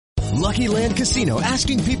Lucky Land Casino,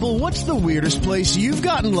 asking people, what's the weirdest place you've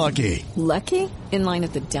gotten lucky? Lucky? In line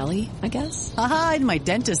at the deli, I guess? Aha, in my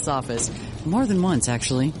dentist's office. More than once,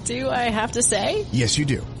 actually. Do I have to say? Yes, you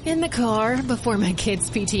do. In the car before my kids'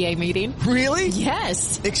 PTA meeting. Really?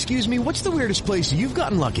 Yes. Excuse me, what's the weirdest place you've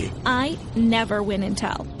gotten lucky? I never win and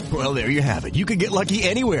tell. Well, there you have it. You can get lucky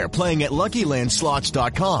anywhere, playing at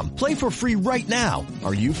LuckyLandSlots.com. Play for free right now.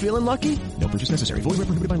 Are you feeling lucky? No purchase necessary. Void where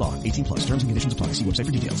prohibited by law. 18 plus. Terms and conditions apply. See website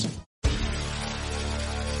for details.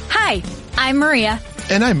 Hi, I'm Maria.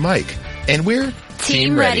 And I'm Mike. And we're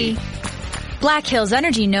Team Ready. Black Hills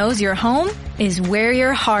Energy knows your home is where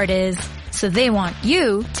your heart is, so they want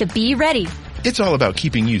you to be ready. It's all about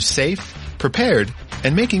keeping you safe, prepared,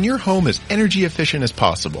 and making your home as energy efficient as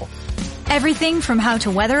possible. Everything from how to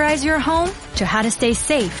weatherize your home to how to stay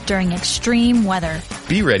safe during extreme weather.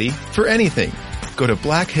 Be ready for anything. Go to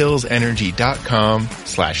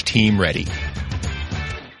blackhillsenergy.com/team ready.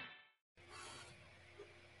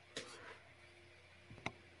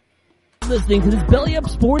 Listening to this Belly Up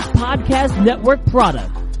Sports Podcast Network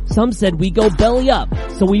product. Some said we go belly up,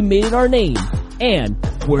 so we made it our name, and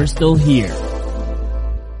we're still here.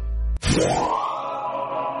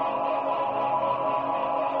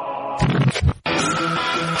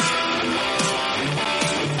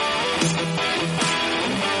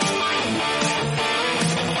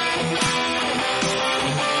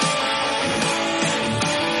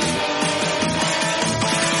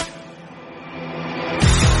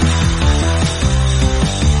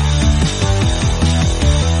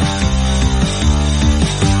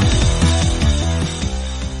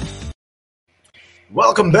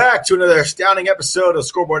 Welcome back to another astounding episode of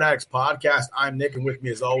Scoreboard Addicts Podcast. I'm Nick, and with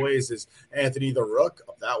me, as always, is Anthony the Rook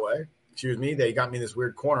up that way. Excuse me, they got me in this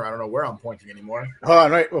weird corner. I don't know where I'm pointing anymore. Oh,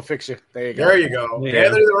 right, we'll fix you. There you go. There you go. Yeah.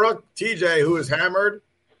 Anthony the Rook, TJ, who is hammered,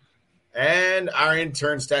 and our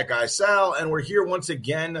intern, Stat Guy Sal, and we're here once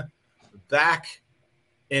again, back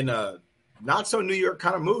in a not-so-New York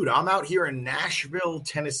kind of mood. I'm out here in Nashville,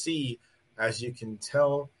 Tennessee, as you can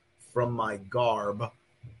tell from my garb.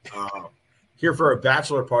 Here for a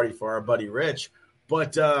bachelor party for our buddy Rich.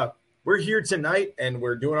 But we're here tonight, and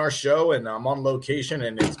we're doing our show, and I'm on location,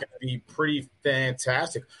 and it's going to be pretty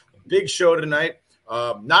fantastic. Big show tonight.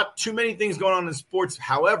 Not too many things going on in sports.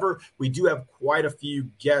 However, we do have quite a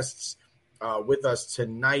few guests with us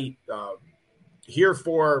tonight here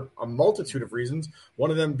for a multitude of reasons.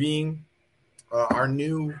 One of them being our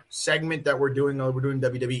new segment that we're doing. We're doing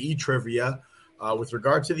WWE trivia. With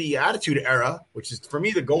regard to the Attitude Era, which is, for me,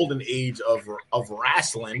 the golden age of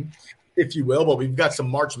wrestling, if you will. But we've got some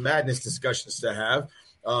March Madness discussions to have.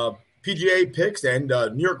 PGA picks, and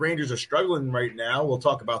New York Rangers are struggling right now. We'll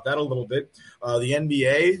talk about that a little bit. The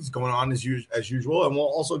NBA is going on as usual, and we'll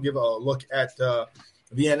also give a look at the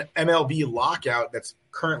MLB lockout that's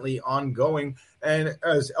currently ongoing. And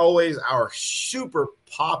as always, our super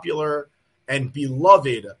popular and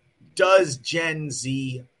beloved Does Gen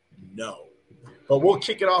Z Know? But we'll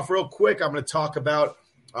kick it off real quick. I'm going to talk about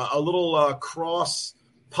a little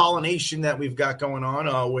cross-pollination that we've got going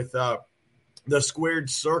on with the Squared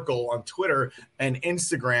Circle on Twitter and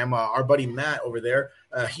Instagram. Our buddy Matt over there,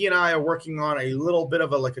 he and I are working on a little bit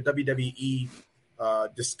of a WWE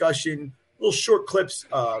discussion, little short clips.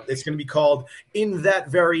 It's going to be called In That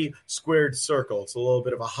Very Squared Circle. It's a little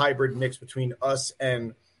bit of a hybrid mix between us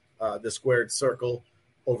and the Squared Circle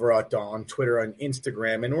over on Twitter and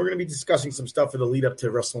Instagram. And we're going to be discussing some stuff for the lead up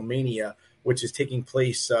to WrestleMania, which is taking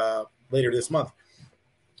place later this month.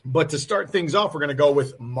 But to start things off, we're going to go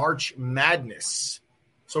with March Madness.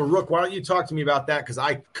 So, Rook, why don't you talk to me about that? Because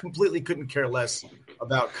I completely couldn't care less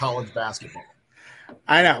about college basketball.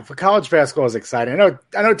 I know. For college basketball is exciting. I know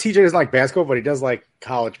TJ doesn't like basketball, but he does like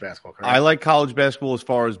college basketball. Correct? I like college basketball as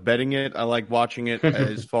far as betting it. I like watching it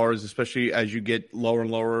as far as, especially as you get lower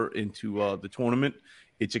and lower into the tournament.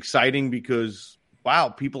 It's exciting because, wow,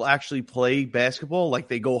 people actually play basketball. Like,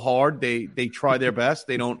 they go hard. They try their best.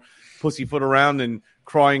 They don't pussyfoot around and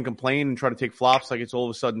cry and complain and try to take flops like it's all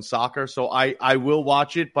of a sudden soccer. So I will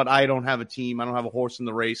watch it, but I don't have a team. I don't have a horse in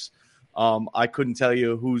the race. I couldn't tell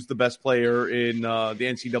you who's the best player in the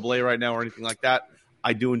NCAA right now or anything like that.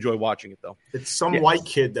 I do enjoy watching it, though. It's some white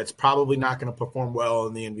kid that's probably not going to perform well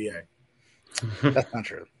in the NBA. That's not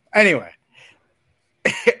true.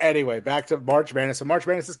 Anyway, back to March Madness. So March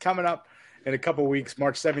Madness is coming up in a couple weeks.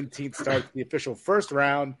 March 17th starts the official first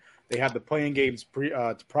round. They have the playing games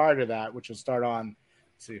prior to that, which will start on,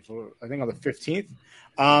 I think on the 15th.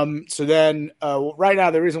 So then right now,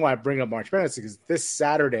 the reason why I bring up March Madness is because this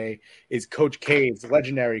Saturday is Coach K's,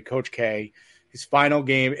 legendary Coach K, his final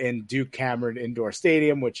game in Duke Cameron Indoor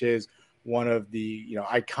Stadium, which is one of the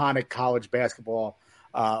iconic college basketball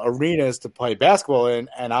arenas to play basketball in.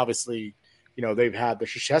 And obviously, they've had the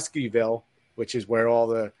Krzyzewskiville, which is where all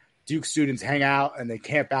the Duke students hang out and they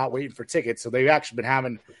camp out waiting for tickets. So they've actually been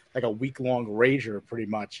having like a week-long rager pretty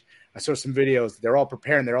much. I saw some videos. They're all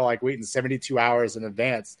preparing. They're all like waiting 72 hours in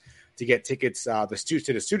advance to get tickets to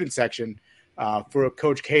the student section for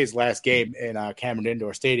Coach K's last game in Cameron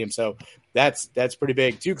Indoor Stadium. So that's pretty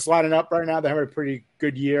big. Duke's lining up right now. They're having a pretty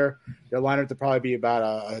good year. They're lining up to probably be about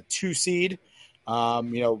a 2 seed.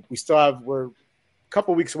 We're a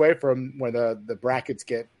couple weeks away from where the brackets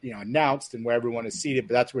get announced and where everyone is seated,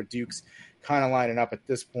 but that's where Duke's kind of lining up at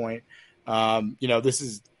this point.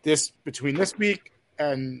 This between this week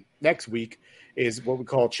and next week is what we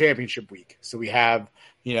call championship week. So we have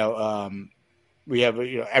every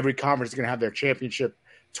conference is going to have their championship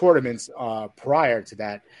tournaments prior to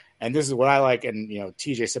that. And this is what I like. And,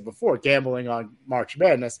 TJ said before, gambling on March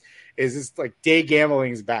Madness is this like day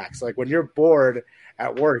gambling is back. So like when you're bored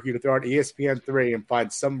at work, you can throw on ESPN3 and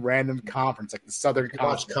find some random conference like the Southern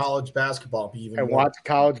Conference. Watch college basketball. Watch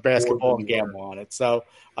college basketball and gamble on it. So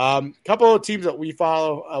a couple of teams that we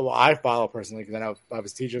follow, I follow personally because I know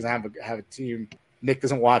obviously teachers have a team. Nick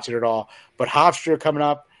doesn't watch it at all. But Hofstra coming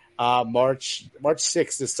up March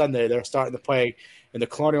 6th this Sunday. They're starting to play in the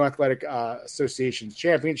Colonial Athletic Association's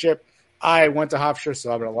championship. I went to Hofstra,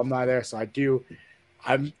 so I'm an alumni there. So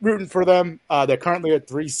I'm rooting for them. They're currently at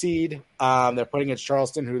 3 seed. They're playing against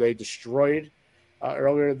Charleston, who they destroyed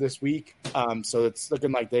earlier this week. So it's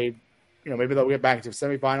looking like maybe they'll get back into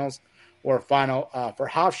semifinals or a final. For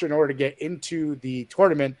Hofstra, in order to get into the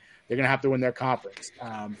tournament, they're going to have to win their conference.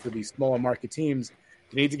 For these smaller market teams,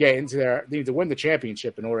 they need to need to win the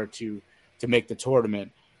championship in order to make the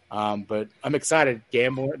tournament. But I'm excited.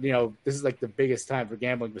 Gambling, this is like the biggest time for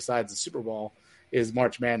gambling besides the Super Bowl is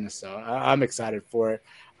March Madness. So I'm excited for it.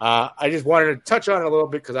 I just wanted to touch on it a little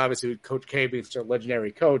bit because obviously Coach K being such a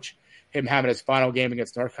legendary coach, him having his final game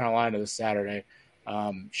against North Carolina this Saturday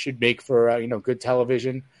should make for good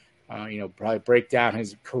television. Probably break down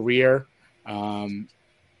his career. That's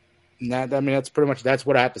pretty much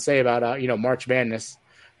what I have to say about March Madness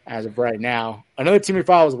as of right now. Another team we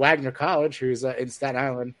follow is Wagner College, who's in Staten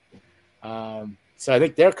Island. So I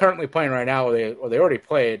think they're currently playing right now, or they already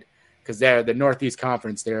played because they're the Northeast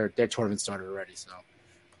Conference. Their tournament started already. So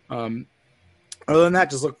other than that,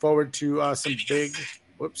 just look forward to some big.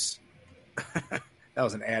 Whoops, that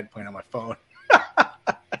was an ad playing on my phone.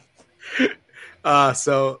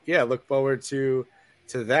 Look forward to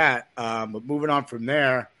that. But moving on from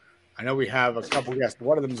there, I know we have a couple guests.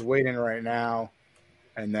 One of them is waiting right now,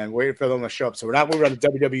 and then waiting for them to show up. So we're not moving on to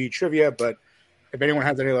WWE trivia, but if anyone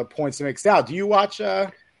has any other points to make, Sal, do you watch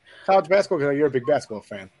college basketball? Because you're a big basketball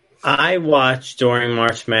fan. I watch during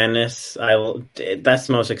March Madness. That's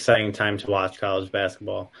the most exciting time to watch college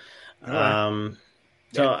basketball. Right.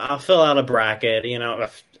 I'll fill out a bracket.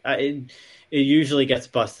 It usually gets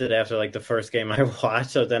busted after like the first game I watch,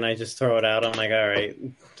 so then I just throw it out. I'm like, all right,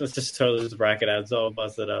 let's just throw this bracket out. So I'll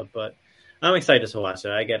bust it up. But I'm excited to watch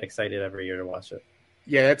it. I get excited every year to watch it.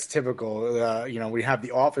 Yeah, that's typical. We have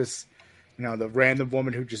The Office. The random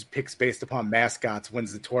woman who just picks based upon mascots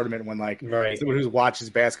wins the tournament when someone who watches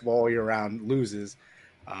basketball all year round loses.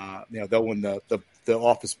 They'll win the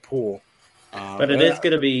Office pool. But it is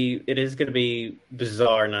going to be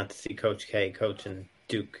bizarre not to see Coach K coaching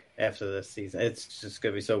Duke after this season. It's just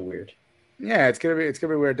going to be so weird. Yeah, it's gonna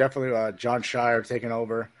be weird. Definitely, John Shire taking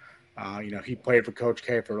over. He played for Coach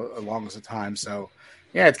K for the longest of time. So,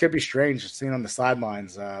 yeah, it's gonna be strange seeing on the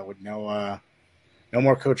sidelines with no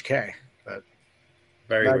more Coach K. But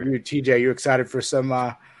very weird. You, TJ, you excited for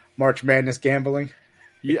some March Madness gambling?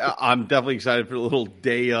 Yeah, I'm definitely excited for a little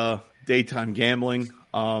daytime gambling.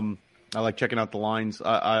 I like checking out the lines.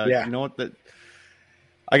 You know what?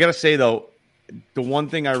 I gotta say though, the one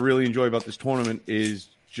thing I really enjoy about this tournament is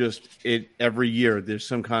just every year there's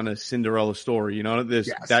some kind of Cinderella story.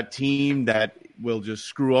 That team that will just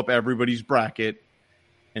screw up everybody's bracket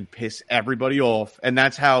and piss everybody off, and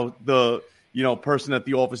that's how the person at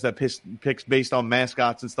the office that picks based on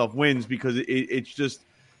mascots and stuff wins, because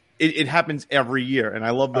it happens every year, and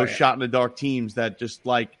I love those shot in the dark teams that just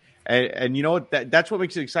like. And you know what? That's what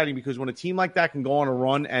makes it exciting, because when a team like that can go on a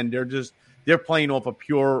run and they're playing off of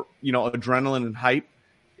pure, adrenaline and hype,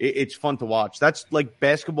 it's fun to watch. That's like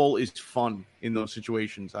basketball is fun in those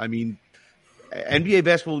situations. I mean, NBA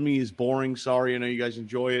basketball to me is boring. Sorry, I know you guys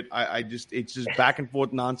enjoy it. It's just back and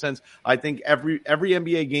forth nonsense. I think every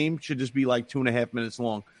NBA game should just be like 2.5 minutes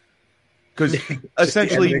long. Because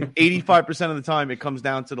essentially 85% of the time it comes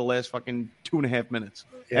down to the last fucking 2.5 minutes.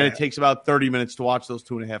 Yeah. And it takes about 30 minutes to watch those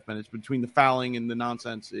 2.5 minutes between the fouling and the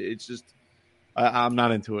nonsense. It's just, I'm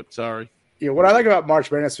not into it. Sorry. what I like about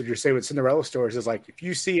March Madness, what you're saying with Cinderella stories, is like if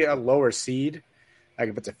you see a lower seed, like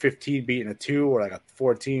if it's a 15 beating a 2 or like a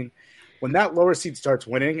 14, when that lower seed starts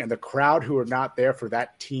winning and the crowd who are not there for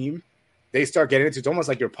that team, they start getting into it. It's almost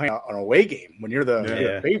like you're playing an away game when you're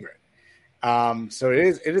the favorite. So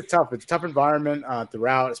it is tough. It's a tough environment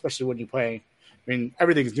throughout, especially when you play. I mean,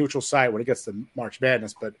 everything's neutral site when it gets to March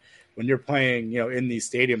Madness, but when you're playing, in these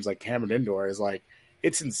stadiums like Cameron Indoor, is like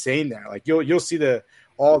it's insane there. Like you'll see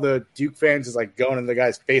all the Duke fans is like going in the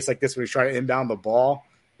guy's face like this when he's trying to inbound the ball.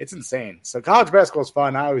 It's insane. So college basketball is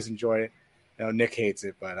fun. I always enjoy it. Nick hates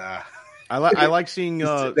it, but I like seeing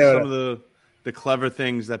some of the clever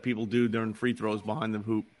things that people do during free throws behind the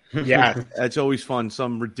hoop. Yeah, it's always fun.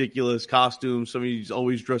 Some ridiculous costume. Somebody's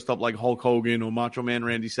always dressed up like Hulk Hogan or Macho Man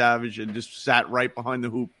Randy Savage and just sat right behind the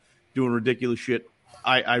hoop doing ridiculous shit.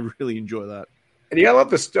 I really enjoy that. And you gotta love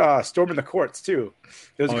the storming the courts too.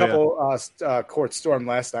 There was a couple courts stormed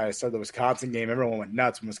last night. I saw the Wisconsin game. Everyone went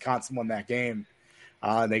nuts when Wisconsin won that game,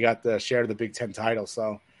 and they got the share of the Big Ten title.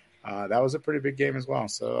 So that was a pretty big game as well.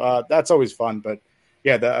 So that's always fun. But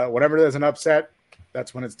yeah, whenever there's an upset,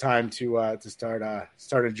 that's when it's time to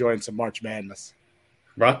start enjoying some March Madness.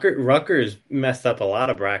 Rutgers messed up a lot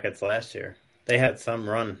of brackets last year. They had some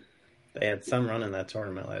run. in that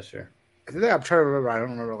tournament last year. I'm trying to remember. I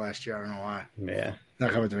don't remember last year. I don't know why. Yeah.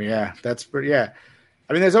 Not coming to me. Yeah. That's pretty. Yeah.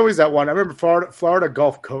 I mean, there's always that one. I remember Florida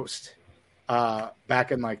Gulf Coast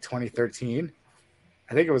back in like 2013.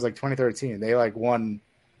 I think it was like 2013. They like won.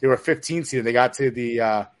 They were 15 seed. They got to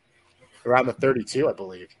the around the 32, I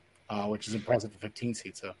believe, which is impressive for 15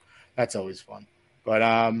 seed. So that's always fun. But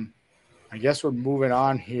I guess we're moving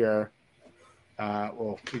on here.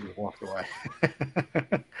 Well, we just walked away.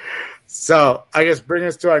 So I guess bring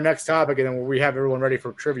us to our next topic, and then when we have everyone ready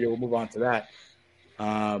for trivia, we'll move on to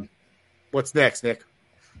that. What's next, Nick?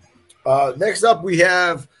 Next up, we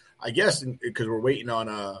have, I guess, because we're waiting on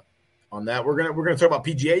that, we're gonna talk about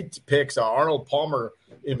PGA picks. Arnold Palmer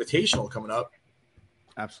Invitational coming up.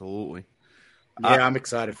 Absolutely. Yeah, I'm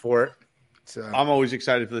excited for it. So. I'm always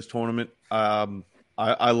excited for this tournament.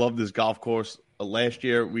 I love this golf course. Last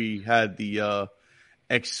year, we had the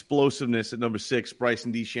explosiveness at number 6,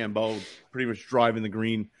 Bryson DeChambeau, pretty much driving the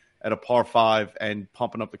green at a par 5 and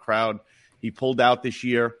pumping up the crowd. He pulled out this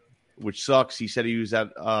year, which sucks. He said he was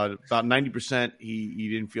at about 90%. He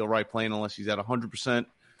didn't feel right playing unless he's at 100%.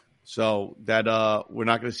 So that we're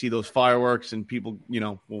not going to see those fireworks and people,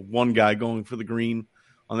 one guy going for the green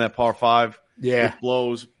on that par 5. Yeah. It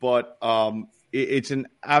blows. But it's an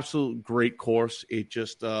absolute great course. It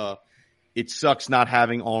just it sucks not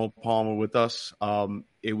having Arnold Palmer with us.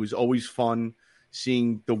 It was always fun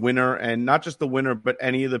seeing the winner, and not just the winner, but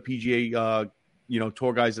any of the PGA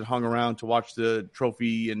tour guys that hung around to watch the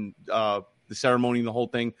trophy and the ceremony and the whole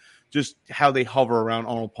thing, just how they hover around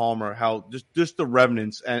Arnold Palmer, how just the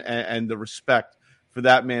reverence and the respect for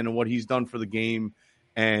that man and what he's done for the game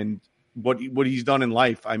and what he's done in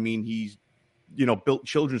life. I mean, he's, built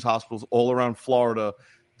children's hospitals all around Florida.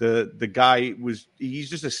 The guy he's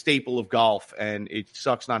just a staple of golf, and it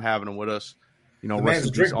sucks not having him with us. Rest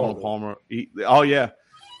in peace, Arnold Palmer.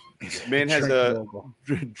 Man has a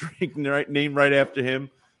drink named right after him.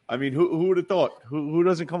 I mean, who would have thought? Who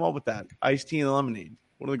doesn't come up with that? Iced tea and lemonade,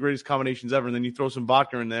 one of the greatest combinations ever. And then you throw some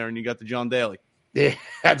vodka in there, and you got the John Daly. Yeah,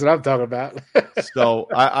 that's what I'm talking about. So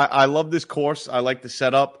I love this course. I like the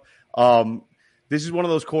setup. This is one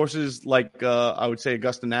of those courses like I would say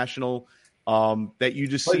Augusta National that you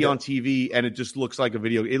just see on TV, and it just looks like a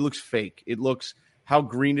video. It looks fake. It looks how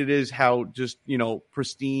green it is, how just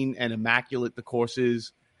pristine and immaculate the course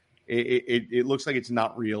is. It looks like it's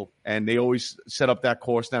not real, and they always set up that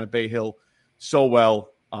course down at Bay Hill so well.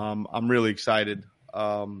 I'm really excited.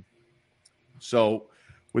 So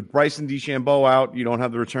with Bryson DeChambeau out, you don't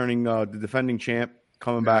have the returning, the defending champ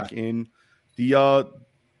coming back in. The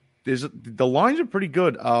lines are pretty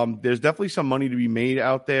good. There's definitely some money to be made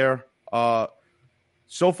out there.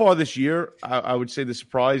 So far this year, I would say the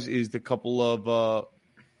surprise is the couple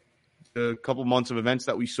months of events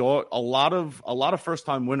that we saw. A lot of first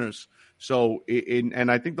time winners. So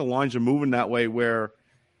and I think the lines are moving that way where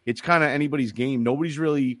it's kind of anybody's game. Nobody's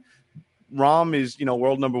really. Rahm is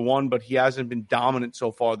world number 1, but he hasn't been dominant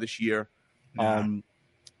so far this year. Yeah.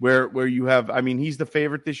 Where you have, I mean, he's the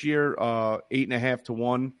favorite this year, 8.5 to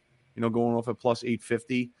 1. Going off at plus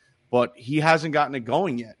 850. But he hasn't gotten it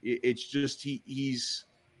going yet. It's just he's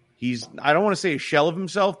I don't want to say a shell of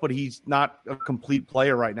himself, but he's not a complete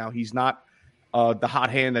player right now. He's not the hot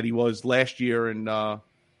hand that he was last year, and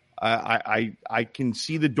I can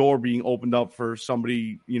see the door being opened up for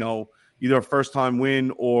somebody, either a first time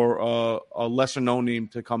win or a lesser known name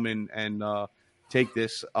to come in and take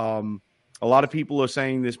this. A lot of people are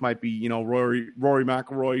saying this might be, Rory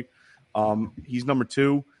McIlroy. He's number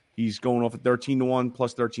 2. He's going off at 13-1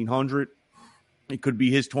 plus 1,300. It could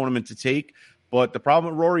be his tournament to take. But the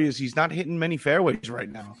problem with Rory is he's not hitting many fairways right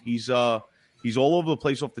now. He's all over the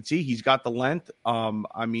place off the tee. He's got the length.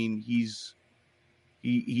 He's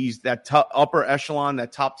that upper echelon,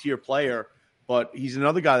 that top tier player. But he's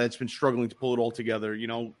another guy that's been struggling to pull it all together.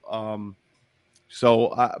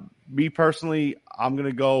 So me personally, I'm going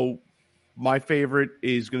to go. My favorite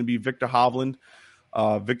is going to be Victor Hovland.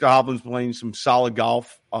 Victor Hovland's playing some solid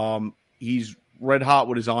golf. He's red hot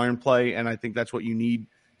with his iron play, and I think that's what you need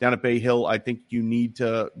down at Bay Hill. I think you need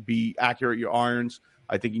to be accurate at your irons.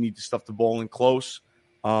 I think you need to stuff the ball in close.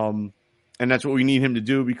 And that's what we need him to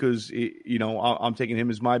do because, I'm taking him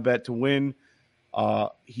as my bet to win.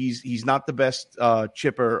 He's not the best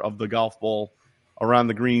chipper of the golf ball around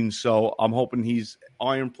the greens, so I'm hoping his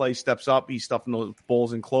iron play steps up. He's stuffing those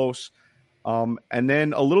balls in close. And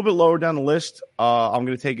then a little bit lower down the list, I'm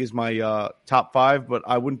going to take as my top 5, but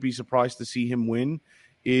I wouldn't be surprised to see him win,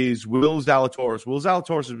 is Will Zalatoris. Will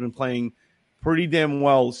Zalatoris has been playing pretty damn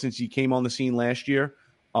well since he came on the scene last year.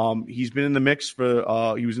 He's been in the mix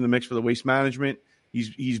for he was in the mix for the Waste Management.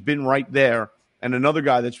 He's been right there. And another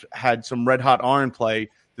guy that's had some red hot iron play.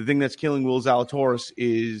 The thing that's killing Will Zalatoris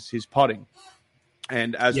is his putting.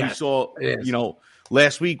 And as we saw,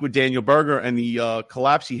 last week with Daniel Berger and the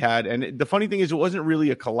collapse he had. And the funny thing is, it wasn't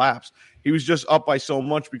really a collapse. He was just up by so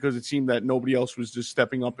much because it seemed that nobody else was just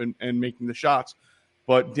stepping up and making the shots.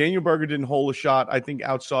 But Daniel Berger didn't hole a shot, I think,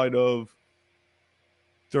 outside of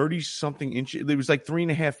 30-something inches. It was like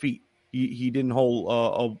 3.5 feet. He didn't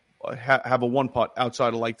hole have a one putt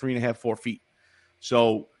outside of like 3.5, 4 feet.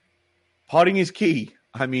 So putting is key.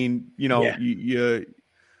 I mean, you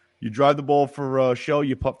drive the ball for show,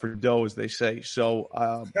 you putt for dough, as they say. So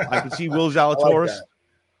I can see Will Zalatoris.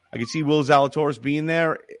 I can see Will Zalatoris being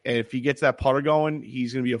there. And if he gets that putter going,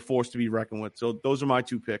 he's going to be a force to be reckoned with. So those are my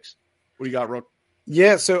 2 picks. What do you got, Rook?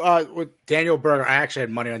 Yeah, so with Daniel Berger, I actually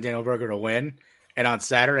had money on Daniel Berger to win. And on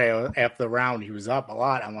Saturday, after the round, he was up a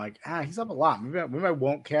lot. I'm like, he's up a lot. Maybe I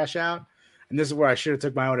won't cash out. And this is where I should have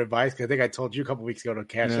took my own advice, because I think I told you a couple weeks ago to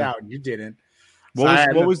cash out, and you didn't.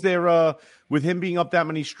 What was there with him being up that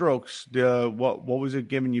many strokes? What was it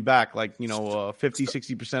giving you back? Like 50,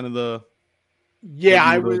 60% of the.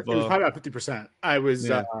 Yeah, it was probably about 50%. I was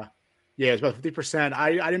it was about 50%.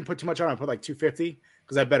 I didn't put too much on. I put like 250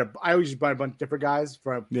 because I always just buy a bunch of different guys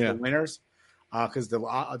for the winners because they're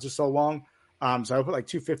just so long. So I put like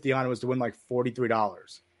 250 on. It was to win like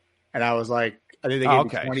 $43, and I was like, I think they gave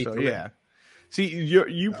me 23. So, yeah. See,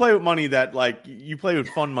 you play with money that you play with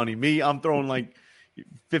fun money. Me, I'm throwing like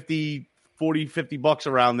 50, 40, $50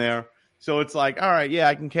 around there. So it's like, all right,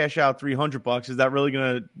 I can cash out $300. Is that really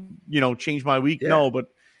going to, change my week? Yeah. No,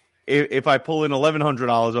 but if I pull in $1,100,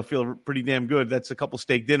 I'll feel pretty damn good. That's a couple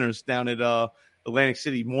steak dinners down at Atlantic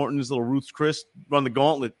City. Morton's, Little Ruth's Chris, run the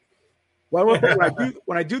gauntlet. Well,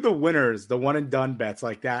 when I do the winners, the one and done bets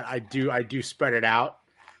like that, I do spread it out.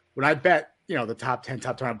 When I bet, the top 10,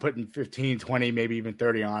 top 20, I'm putting 15, 20, maybe even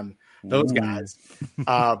 30 on those guys.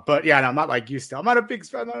 But no, I'm not like you still. I'm not a big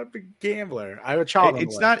gambler. I have a child.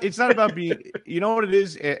 It's not about being, you know what it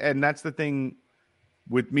is? And that's the thing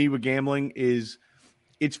with me with gambling is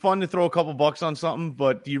it's fun to throw a couple bucks on something,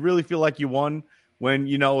 but do you really feel like you won when,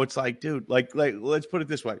 it's like, dude, like let's put it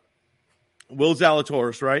this way. Will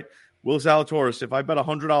Zalatoris, right? Will Zalatoris, if I bet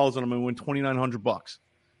 $100 on him, I win $2,900.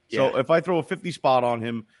 So if I throw a 50 spot on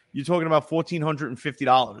him, you're talking about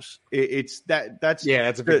 $1,450.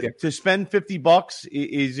 That's a big deal. To spend $50.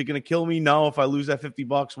 Is it going to kill me? No. If I lose that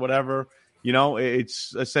 $50, whatever.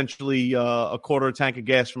 It's essentially a quarter tank of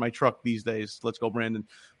gas for my truck these days. Let's go, Brandon.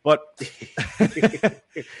 But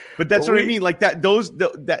but that's what I mean. Like that.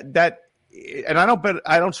 And I don't bet.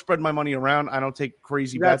 I don't spread my money around. I don't take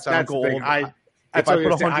crazy bets. I don't go all.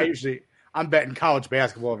 I'm betting college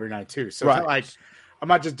basketball every night too. So it's not like I'm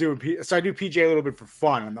not just doing. So I do PGA a little bit for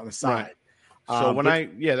fun on the side. Right. So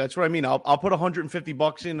that's what I mean. I'll put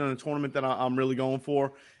 $150 in on a tournament that I'm really going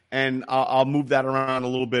for, and I'll move that around a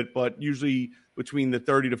little bit, but usually between the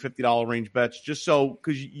 $30 to $50 range bets, just so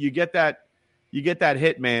because you get that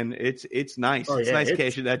hit, man. It's nice. It's nice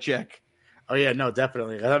cashing that check. Oh, yeah, no,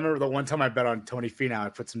 definitely. I remember the one time I bet on Tony Finau, I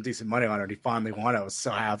put some decent money on it. He finally won. I was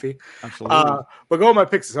so happy. Absolutely. But going my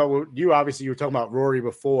picks. So you were talking about Rory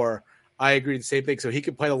before. I agree the same thing. So he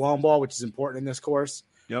can play the long ball, which is important in this course.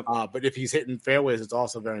 Yep. But if he's hitting fairways, it's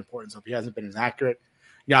also very important. So if he hasn't been as accurate.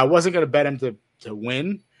 I wasn't going to bet him to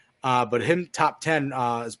win, but him top 10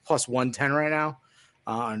 is plus 110 right now.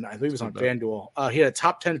 And I believe it was on FanDuel. He had a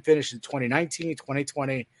top 10 finish in 2019,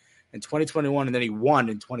 2020, in 2021, and then he won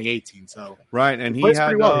in 2018. So right, and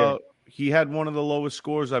he had one of the lowest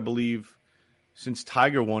scores, I believe, since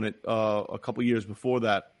Tiger won it a couple years before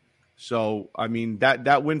that. So I mean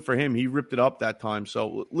that win for him, he ripped it up that time.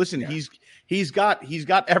 So listen, he's got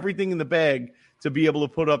everything in the bag to be able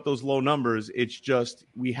to put up those low numbers. It's just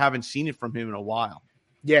we haven't seen it from him in a while.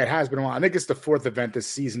 Yeah, it has been a while. I think it's the 4th event this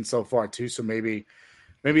season so far too. So maybe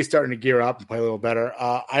he's starting to gear up and play a little better.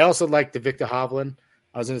 I also like the Victor Hovland.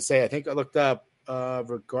 I was going to say, I think I looked up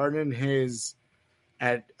regarding his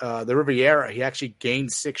at the Riviera. He actually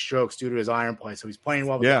gained 6 strokes due to his iron play. So he's playing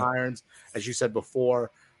well with the irons, as you said before.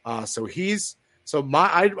 I'm also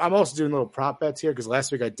doing little prop bets here because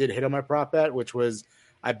last week I did hit on my prop bet, which was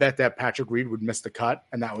I bet that Patrick Reed would miss the cut,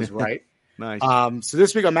 and that was right. Nice. So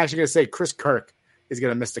this week I'm actually going to say Chris Kirk is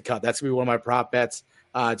going to miss the cut. That's going to be one of my prop bets.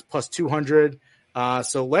 It's plus 200.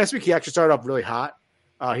 So last week he actually started off really hot.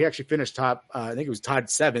 He actually finished top. I think it was tied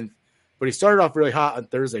 7th, but he started off really hot on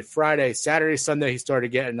Thursday, Friday, Saturday, Sunday. He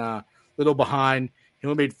started getting a little behind. He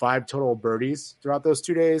only made 5 total birdies throughout those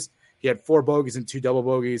 2 days. He had 4 bogeys and 2 double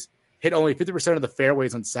bogeys. Hit only 50% of the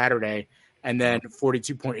fairways on Saturday, and then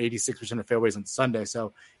 42.86% of fairways on Sunday.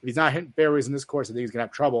 So if he's not hitting fairways in this course, I think he's going to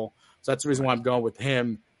have trouble. So that's the reason why I'm going with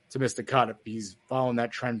him to miss the cut. If he's following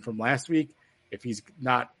that trend from last week, if he's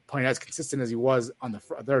not playing as consistent as he was on the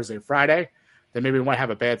Thursday, Friday, then maybe we might have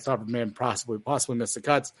a bad start for him, possibly miss the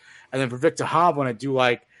cuts. And then for Victor Hovland, I do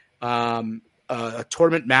like a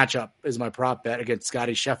tournament matchup is my prop bet against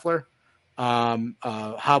Scotty Scheffler.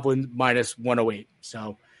 Hovland minus 108.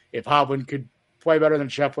 So if Hovland could play better than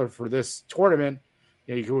Scheffler for this tournament,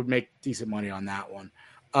 you would make decent money on that one.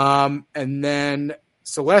 And then,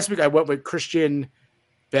 so last week I went with Christian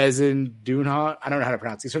Bezendunha. I don't know how to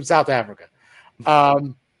pronounce it. He's from South Africa.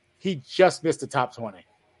 He just missed the top 20.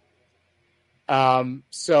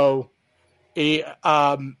 So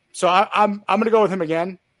I'm going to go with him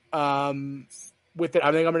again. With it,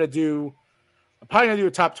 I think I'm probably going to do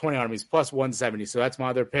a top 20 on him. He's plus 170. So that's my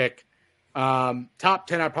other pick. Top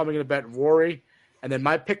 10, I'm probably going to bet Rory. And then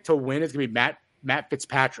my pick to win is going to be Matt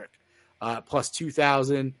Fitzpatrick, plus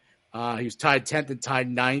 2,000. He was tied 10th and tied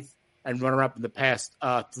 9th and runner-up in the past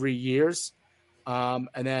 3 years. And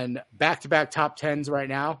then back-to-back top 10s right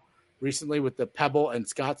now, recently with the Pebble and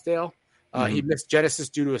Scottsdale. He missed Genesis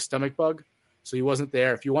due to a stomach bug, so he wasn't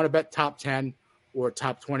there. If you want to bet top 10 or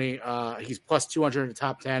top 20, he's plus 200 in the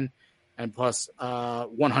top 10 and plus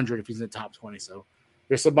 100 if he's in the top 20. So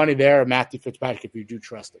there's some money there, Matthew Fitzpatrick, if you do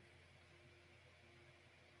trust him.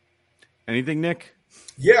 Anything, Nick?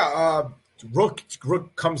 Yeah, Rook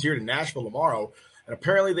comes here to Nashville tomorrow, and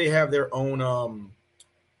apparently they have their own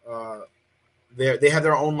they have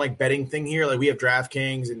their own like betting thing here. Like we have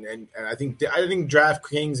DraftKings and I think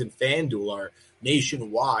DraftKings and FanDuel are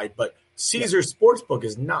nationwide, but Caesars Sportsbook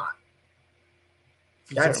is not.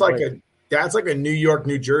 That's like a New York,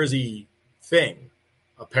 New Jersey thing.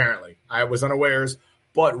 Apparently, I was unawares.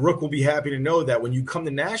 But Rook will be happy to know that when you come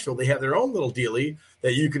to Nashville, they have their own little dealie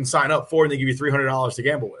that you can sign up for, and they give you $300 to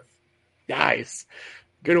gamble with. Nice,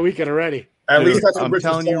 good weekend already. At least that's what I'm Rich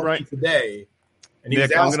telling was you right today. And he Nick,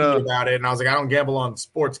 was asking me about it, and I was like, I don't gamble on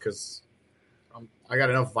sports because I got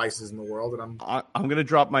enough vices in the world. And I'm going to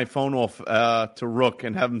drop my phone off to Rook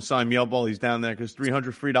and have him sign me up while he's down there because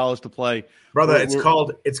 $300 free to play. Brother, it's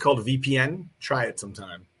called VPN. Try it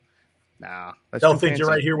sometime. Nah, they'll think you're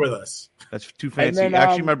right here with us. That's too fancy. Then,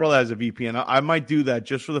 actually, my brother has a VPN. I might do that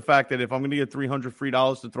just for the fact that if I'm going to get $300 free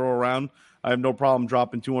to throw around, I have no problem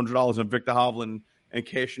dropping $200 on Victor Hovland and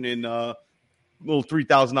cashing in a little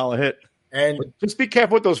 $3,000 hit. And just be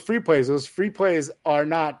careful with those free plays. Those free plays are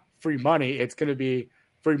not free money. It's going to be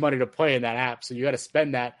free money to play in that app. So you got to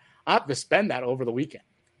spend that. I have to spend that over the weekend.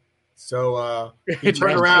 So he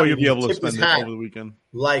turned around. You'll be able to spend it over the weekend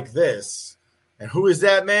like this. And who is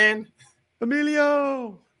that man?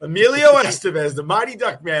 Emilio Estevez, the Mighty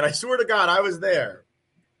Duck Man. I swear to God, I was there.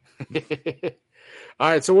 All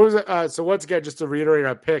right. So what was it? So once again, just to reiterate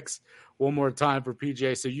our picks one more time for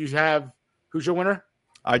PJ. So you have who's your winner?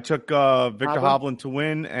 I took Victor Hovland to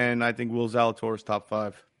win, and I think Will Zalatoris top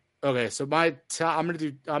 5. Okay, so my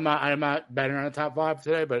I'm not betting on the top 5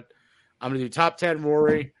 today, but I'm gonna do top 10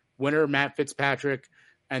 Rory, winner Matt Fitzpatrick,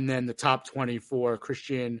 and then the top 20 for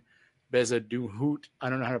Christian Bezendunha. I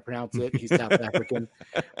don't know how to pronounce it. He's South African.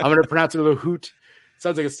 I'm gonna pronounce it a little hoot.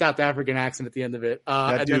 Sounds like a South African accent at the end of it.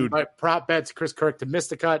 Then my prop bets: Chris Kirk to miss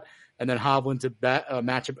the cut, and then Hovland to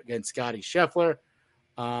match up against Scotty Scheffler.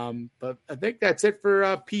 But I think that's it for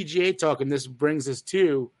PGA Talk, and this brings us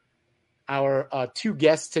to our 2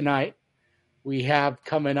 guests tonight. We have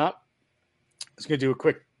coming up. It's going to do a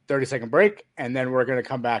quick 30-second break, and then we're going to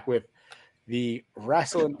come back with the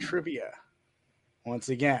wrestling trivia once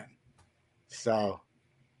again. So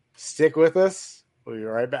stick with us. We'll be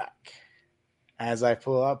right back as I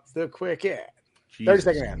pull up the quick ad.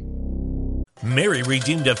 30-second ad. Mary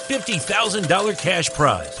redeemed a $50,000 cash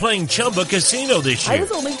prize playing Chumba Casino this year. I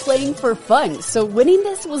was only playing for fun, so winning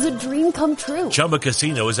this was a dream come true. Chumba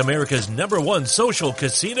Casino is America's #1 social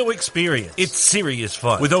casino experience. It's serious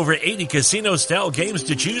fun. With over 80 casino-style games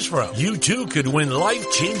to choose from, you too could win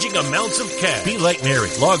life-changing amounts of cash. Be like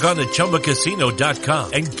Mary. Log on to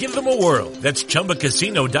ChumbaCasino.com and give them a whirl. That's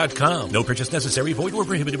ChumbaCasino.com. No purchase necessary. Void or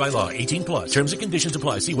prohibited by law. 18+. Terms and conditions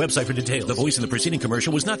apply. See website for details. The voice in the preceding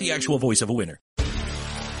commercial was not the actual voice of a winner.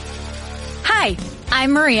 Hi,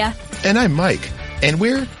 I'm Maria. And I'm Mike. And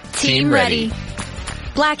we're Team Ready.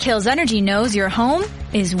 Black Hills Energy knows your home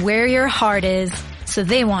is where your heart is, so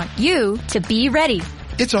they want you to be ready.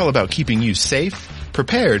 It's all about keeping you safe,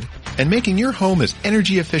 prepared, and making your home as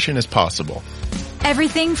energy efficient as possible.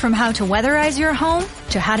 Everything from how to weatherize your home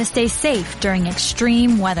to how to stay safe during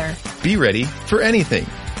extreme weather. Be ready for anything.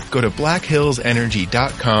 Go to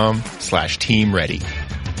blackhillsenergy.com/Team Ready.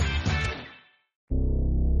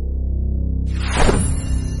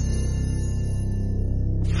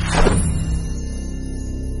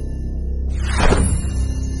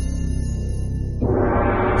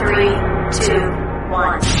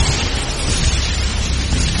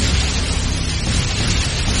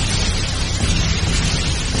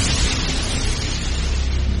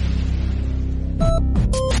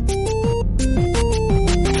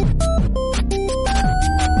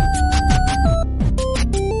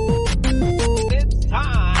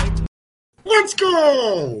 Let's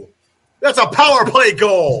go! That's a power play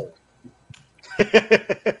goal.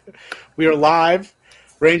 We are live.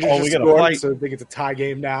 Rangers we got a scored, fight. so I think it's a tie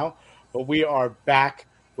game now. But we are back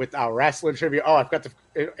with our wrestling trivia. Oh, I forgot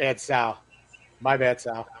to add Sal. My bad,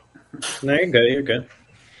 Sal. No, you're good. You're good.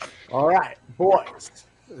 All right, boys.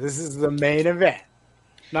 This is the main event.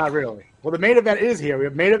 Not really. Well, the main event is here. We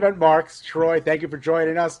have main event Marks. Troy, thank you for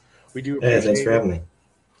joining us. We do appreciate thanks for having me.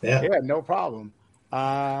 Yeah, no problem.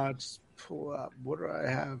 Just pull up. What do I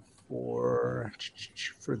have for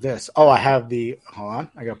this? Oh, I have the. Hold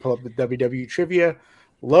on. I got to pull up the WWE trivia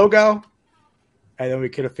logo, and then we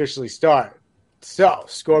can officially start. So,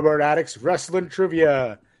 Scoreboard Addicts Wrestling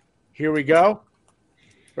Trivia. Here we go.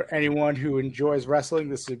 For anyone who enjoys wrestling,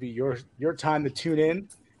 this would be your time to tune in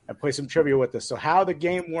and play some trivia with us. So how the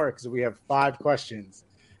game works is we have 5 questions.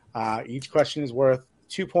 Each question is worth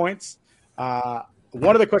 2 points.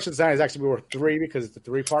 One of the questions tonight is actually worth 3 because it's a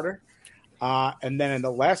 3-parter. And then in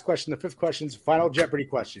the last question, the 5th question is Final Jeopardy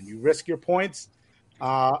question. You risk your points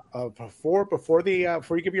before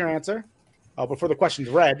you give your answer, before the question's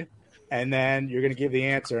read, and then you're going to give the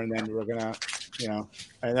answer, and then we're going to,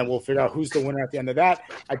 and then we'll figure out who's the winner at the end of that.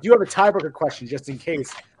 I do have a tiebreaker question just in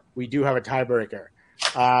case we do have a tiebreaker.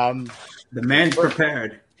 The man's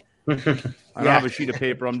prepared. I don't have a sheet of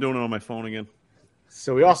paper. I'm doing it on my phone again.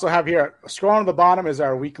 So we also have here, scrolling on the bottom is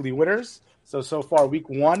our weekly winners. So far, week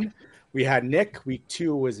 1, we had Nick. Week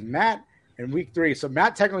 2 was Matt. And week 3, so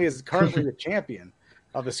Matt technically is currently the champion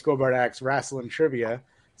of the Scoreboard Addicts Wrestling Trivia.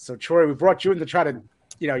 So, Troy, we brought you in to try to,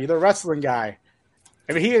 you're the wrestling guy.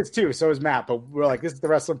 I mean, he is too, so is Matt. But we're like, this is the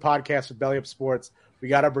wrestling podcast with Belly Up Sports. We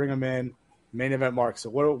got to bring him in. Main event Mark. So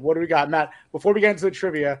what do we got? Matt, before we get into the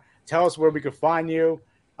trivia, tell us where we could find you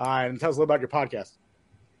and tell us a little about your podcast.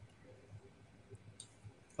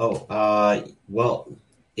 Well,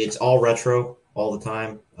 it's all retro all the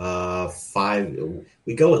time. Try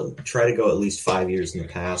to go at least 5 years in the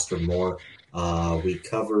past or more. We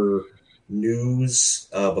cover news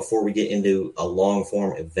before we get into a long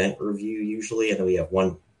form event review usually, and then we have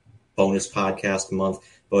one bonus podcast a month,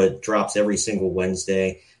 but it drops every single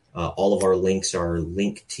Wednesday. All of our links are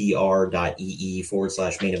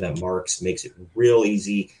linktr.ee/main event marks. Makes it real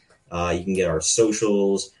easy. You can get our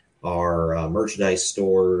socials, our merchandise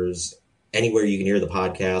stores, anywhere you can hear the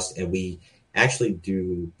podcast. And we actually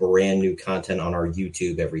do brand new content on our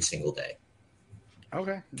YouTube every single day.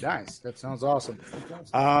 Okay, nice. That sounds awesome.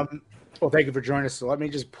 Well, thank you for joining us. So let me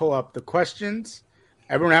just pull up the questions.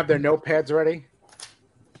 Everyone have their notepads ready?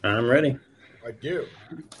 I'm ready. I do.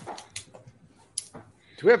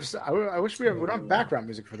 Do we have? I wish we don't have background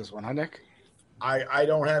music for this one, huh, Nick? I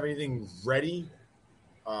don't have anything ready.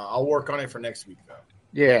 I'll work on it for next week, though.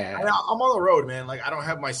 Yeah. I'm on the road, man. Like, I don't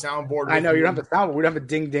have my soundboard. I know you don't have the soundboard. We don't have a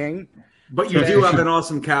ding ding. But you do have an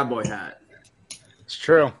awesome cowboy hat. It's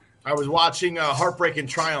true. I was watching Heartbreak and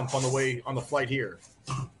Triumph on the flight here.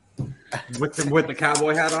 With the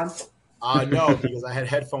cowboy hat on? No, because I had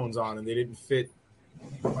headphones on and they didn't fit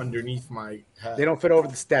underneath my hat. They don't fit over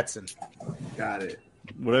the Stetson. Got it.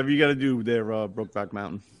 Whatever you got to do there, Brokeback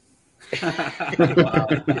Mountain.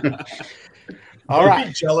 All right. Don't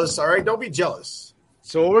be jealous. All right. Don't be jealous.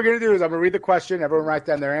 So what we're going to do is I'm going to read the question. Everyone write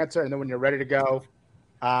down their answer. And then when you're ready to go,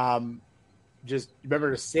 just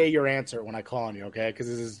remember to say your answer when I call on you, okay? Because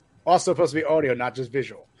this is also supposed to be audio, not just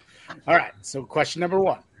visual. All right. So question number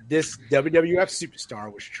 1. This WWF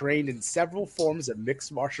superstar was trained in several forms of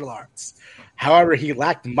mixed martial arts. However, he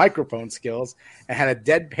lacked microphone skills and had a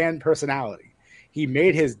deadpan personality. He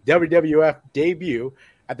made his WWF debut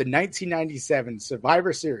at the 1997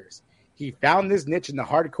 Survivor Series. He found his niche in the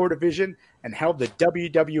hardcore division and held the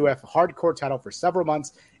WWF hardcore title for several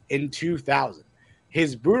months in 2000.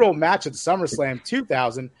 His brutal match at SummerSlam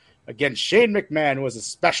 2000 against Shane McMahon was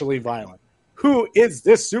especially violent. Who is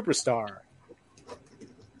this superstar?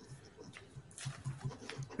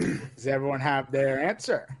 Does everyone have their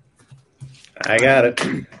answer? I got it.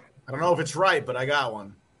 I don't know if it's right, but I got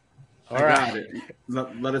one. All right.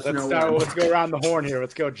 Let us know. Let's go around the horn here.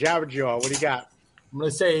 Let's go Jabberjaw. What do you got? I'm going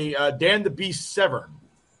to say Dan the Beast Severn.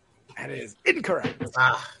 That is incorrect.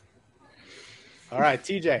 Ah. All right,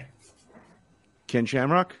 TJ. Ken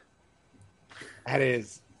Shamrock? That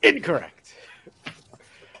is incorrect.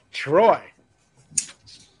 Troy.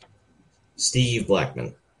 Steve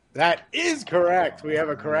Blackman. That is correct. We have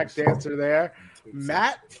a correct answer there.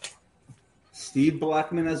 Matt? Steve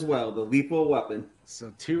Blackman as well, the lethal weapon.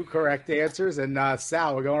 So 2 correct answers. And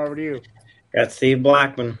Sal, we're going over to you. Got Steve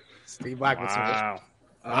Blackman. Steve Blackman. Wow.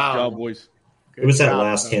 Wow. Good job, boys. It was that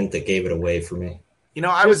last hint that gave it away for me. You know,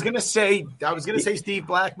 I was gonna say Steve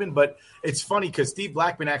Blackman, but it's funny because Steve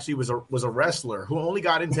Blackman actually was a wrestler who only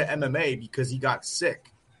got into MMA because he got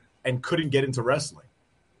sick and couldn't get into wrestling.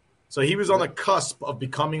 So he was on the cusp of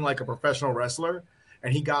becoming like a professional wrestler,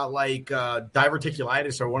 and he got like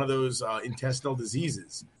diverticulitis or one of those intestinal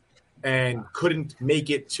diseases, and couldn't make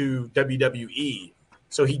it to WWE.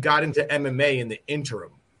 So he got into MMA in the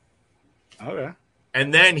interim. Okay.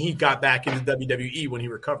 And then he got back into WWE when he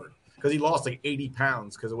recovered because he lost like 80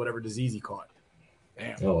 pounds because of whatever disease he caught.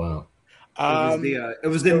 Damn. Oh, wow. It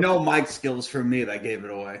was the no mic skills for me that gave it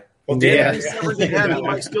away. Well, Dan never didn't have any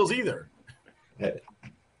mic skills either.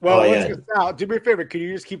 Well, let's get Sal. Do me a favor. Can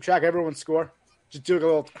you just keep track of everyone's score? Just do a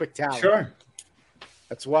little quick tally. Sure.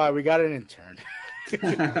 That's why we got an intern.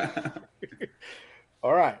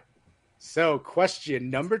 All right. So question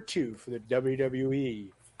number 2 for the WWE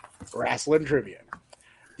Wrestling Trivia.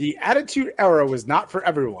 The Attitude Era was not for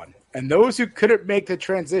everyone, and those who couldn't make the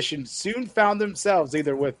transition soon found themselves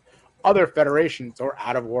either with other federations or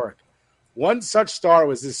out of work. One such star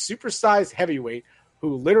was this supersized heavyweight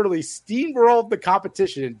who literally steamrolled the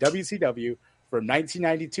competition in WCW from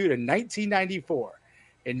 1992 to 1994.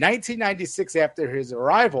 In 1996, after his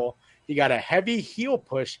arrival, he got a heavy heel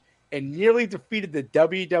push and nearly defeated the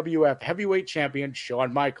WWF heavyweight champion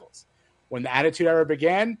Shawn Michaels. When the Attitude Era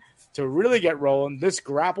began to really get rolling, this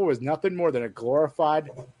grappler was nothing more than a glorified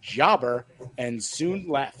jobber and soon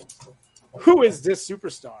left. Who is this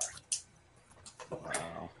superstar?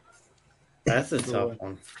 Wow. That's a tough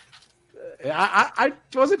one. I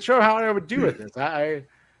wasn't sure how I would do with this. I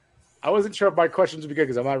wasn't sure if my questions would be good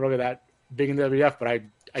because I'm not really that big in WWF, but I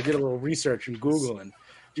did a little research in Google and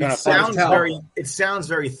it sounds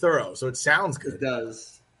very thorough, so it sounds good. It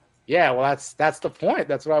does. Yeah, well, that's the point.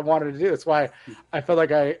 That's what I wanted to do. That's why I felt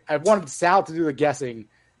like I wanted Sal to do the guessing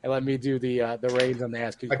and let me do the reins on the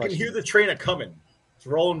asking. I can hear the train coming. It's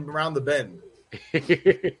rolling around the bend.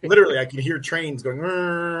 Literally, I can hear trains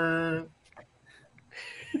going.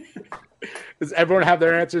 Does everyone have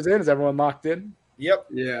their answers in? Is everyone locked in? Yep.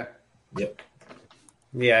 Yeah. Yep.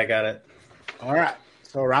 Yeah, I got it. All right.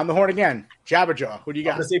 So around the horn again. Jabberjaw, who do you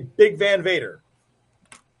got? I'm going to say Big Van Vader.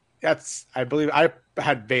 I believe I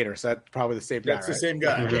had Vader, so that's probably the same guy. That's the same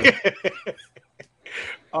guy. Mm-hmm.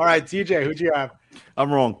 All right, TJ, who do you have?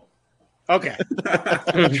 I'm wrong. Okay.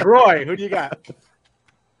 Troy, who do you got?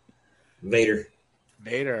 Vader.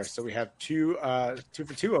 Vader. So we have two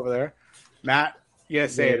for two over there. Matt, you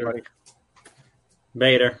gotta say it, buddy.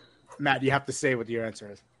 Vader. Matt, you have to say what your answer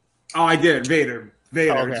is. Oh, I did. Vader.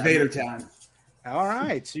 Okay. It's Vader time. All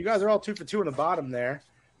right. So you guys are all 2 for 2 on the bottom there.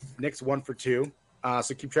 Nick's 1 for 2.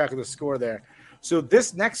 So keep track of the score there. So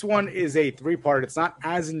this next one is a 3-part. It's not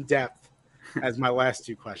as in depth as my last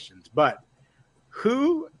 2 questions, but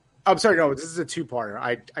I'm sorry, no, this is a 2-parter.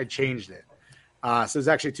 I changed it. So it's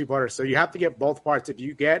actually a 2-parter. So you have to get both parts. If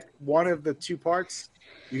you get one of the 2 parts,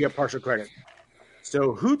 you get partial credit.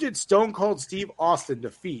 So who did Stone Cold Steve Austin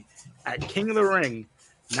defeat at King of the Ring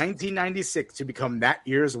 1996 to become that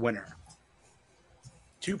year's winner?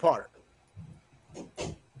 2-parter.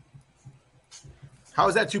 How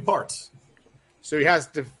is that 2 parts? So he has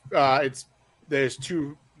to. It's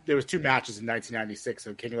there was two matches in 1996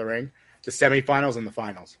 of King of the Ring, the semifinals and the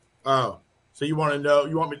finals. Oh, so you want me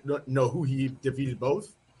to know who he defeated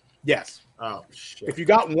both? Yes. Oh shit! If you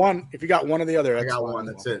got one or the other, I got one.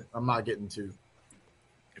 That's it. I'm not getting two.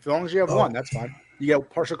 As long as you have one, that's fine. You get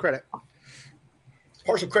partial credit.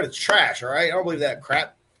 Partial credit's trash. All right, I don't believe that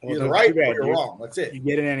crap. Well, You're right or you're wrong. That's it. You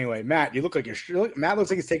get it anyway. Matt, you look like Matt looks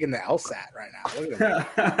like he's taking the LSAT right now. Look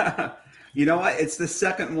at him. You know what? It's the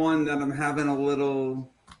second one that I'm having a little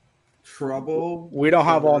trouble. We don't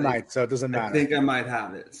have all night, so it doesn't matter. I think I might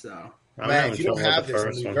have it. So, man, if you don't have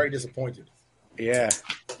this, I'm very disappointed. Yeah.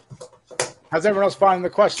 How's everyone else finding the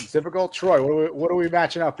questions? Difficult? Troy, what are we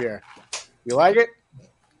matching up here? You like it?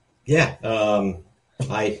 Yeah.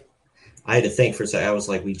 I had to think for a second. I was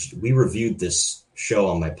like, we reviewed this show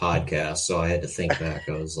on my podcast, so I had to think back.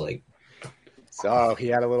 I was like, so he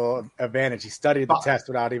had a little advantage. He studied the test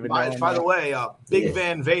without even knowing. By the way, Big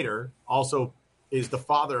Van Vader also is the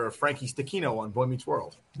father of Frankie Stechino on Boy Meets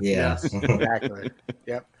World. Yeah, exactly.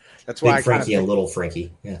 Yep. That's why Big Frankie and Little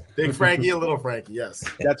Frankie. Yeah, Big Frankie and Little Frankie. Yes,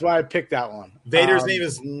 that's why I picked that one. Vader's name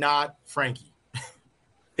is not Frankie.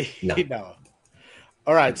 No.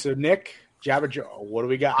 All right, so Nick, Jabba Joe, what do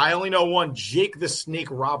we got? I only know one, Jake the Snake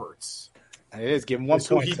Roberts. It is. Give him 1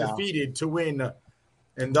 point. Who he defeated to win,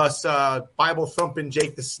 and thus Bible thumping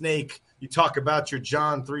Jake the Snake. You talk about your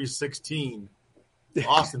John 3:16.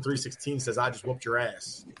 Austin 3:16 says, "I just whooped your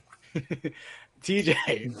ass."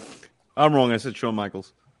 TJ, I'm wrong. I said Shawn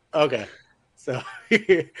Michaels. Okay, so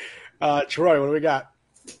Troy, what do we got?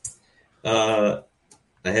 I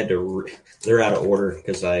had to. They're out of order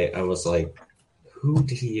because I was like, who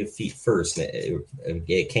did he defeat first?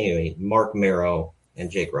 It came to me: Mark Marrow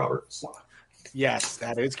and Jake Roberts. Yes,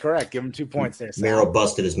 that is correct. Give him 2 points there. Sam. Marrow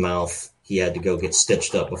busted his mouth. He had to go get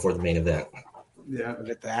stitched up before the main event. Yeah, look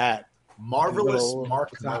at that. Marvelous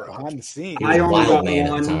Mark Marrow behind the scenes. He was a wild man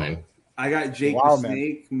at the time. I got Jake the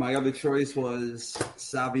Snake. My other choice was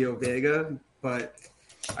Savio Vega, but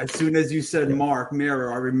as soon as you said Mark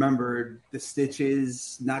Marrow, I remembered the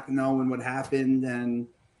stitches, not knowing what happened, and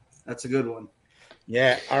that's a good one.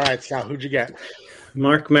 Yeah. All right, Sal, who'd you get?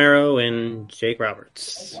 Mark Marrow and Jake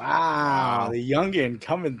Roberts. Wow, the youngin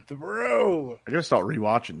coming through. I gotta start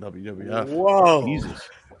rewatching WWF. Whoa. Jesus.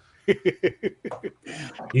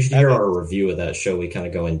 You should hear our review of that show. We kind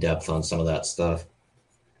of go in depth on some of that stuff.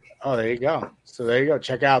 Oh, there you go. So there you go.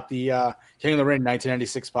 Check out the King of the Ring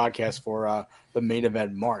 1996 podcast for the main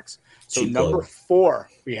event marks. So number 4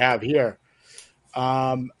 we have here.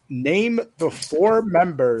 Name the 4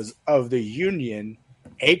 members of the Union,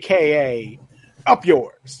 a.k.a. Up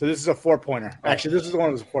Yours. So this is a 4-pointer. Actually, this is the one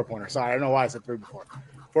that was a 4-pointer. Sorry, I don't know why I said 3 before.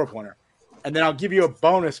 4-pointer. And then I'll give you a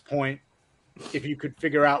bonus point if you could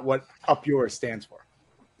figure out what Up Yours stands for.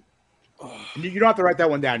 You don't have to write that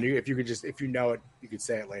one down. If you know it, you could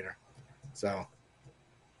say it later. So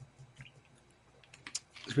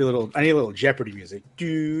I need a little Jeopardy music.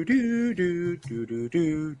 Do do do do do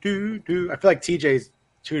do do do. I feel like TJ's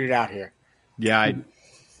tuned it out here. Yeah,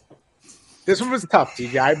 this one was tough,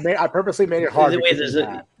 TJ. I purposely made it hard. Wait,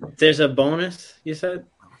 there's a bonus. You said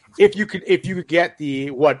if you could get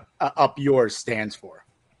the what Up Yours stands for,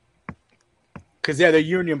 because they're the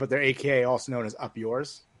Union, but they're AKA, also known as Up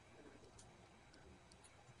Yours.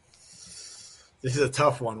 This is a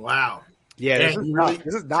tough one. Wow. Yeah, this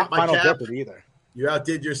is not Final Jeopardy either. You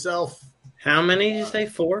outdid yourself. How many did you say?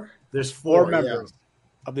 4? There's 4 members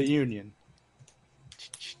of the Union.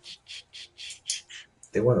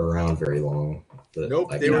 They weren't around very long. Nope,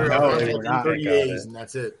 they were around in 30 days, and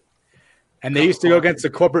that's it. And they used to go against the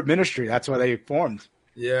corporate ministry. That's why they formed.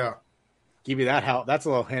 Yeah. Give you that help. That's a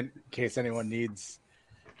little hint in case anyone needs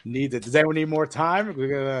it. Does anyone need more time?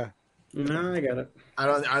 No, I got it.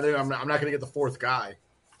 I'm not going to get the 4th guy.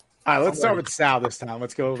 All right, let's start with Sal this time.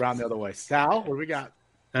 Let's go around the other way. Sal, what do we got?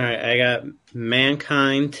 All right, I got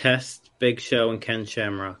Mankind, Test, Big Show, and Ken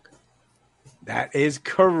Shamrock. That is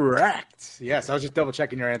correct. Yes, I was just double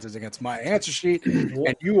checking your answers against my answer sheet,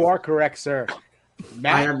 and you are correct, sir.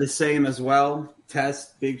 Matt? I have the same as well.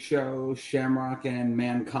 Test, Big Show, Shamrock, and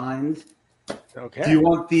Mankind. Okay. Do you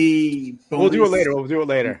want the bonus? We'll do it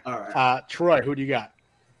later. All right. Troy, who do you got?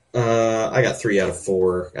 I got 3 out of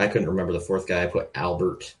 4. I couldn't remember the 4th guy. I put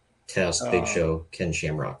Albert, Test, Big Show, Ken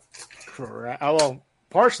Shamrock. Correct. Oh, well,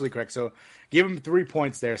 partially correct. So give him 3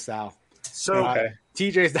 points there, Sal. So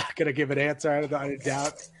TJ's not going to give an answer. I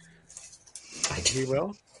doubt. He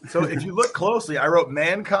will. So if you look closely, I wrote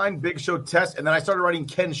Mankind, Big Show, Test, and then I started writing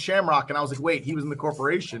Ken Shamrock, and I was like, wait, he was in the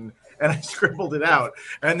corporation, and I scribbled it out.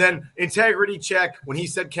 And then integrity check, when he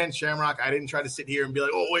said Ken Shamrock, I didn't try to sit here and be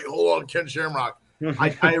like, oh, wait, hold on, Ken Shamrock.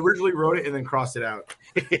 I originally wrote it and then crossed it out.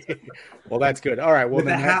 Well, that's good. All right. Well, With a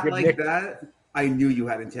then hat give like Nick, that, I knew you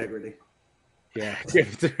had integrity. yeah,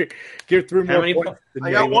 give 3 How more many points. to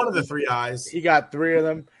I got Nick. one of the 3 eyes. He got 3 of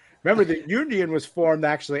them. Remember, the union was formed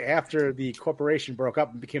actually after the corporation broke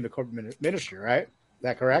up and became the corporate ministry, right? Is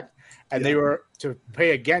that correct? And they were to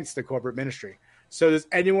pay against the corporate ministry. So does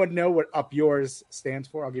anyone know what Up Yours stands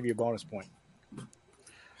for? I'll give you a bonus point.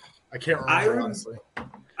 I can't remember, honestly.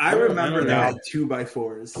 I remember they had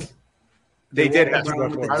 2x4s. They did have walked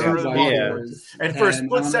around 2x4s. with I remember 2x4s. And for a I split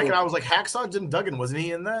don't second, know- I was like, Hacksaw Jim Duggan, wasn't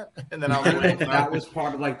he in that? And then I was like, that was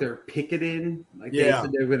part of like their picketing. Like they Yeah.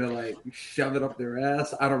 said they were gonna like shove it up their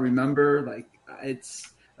ass. I don't remember. Like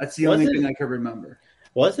that's the only thing I can remember.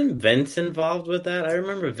 Wasn't Vince involved with that? I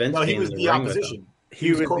remember Vince. No, he being was in the ring with opposition. them. He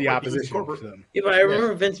was the corporate- opposition. corporate. to them. Yeah, but I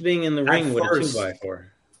remember Vince being in the ring with first. a 2x4.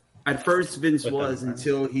 At first, Vince With was them, right?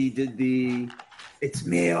 until he did the "It's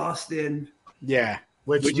me, Austin," Yeah.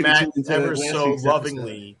 Which you Matt tuned into ever last so week's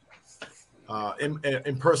lovingly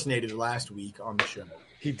impersonated last week on the show.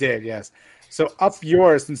 He did, yes. So Up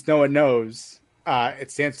Yours, since no one knows, it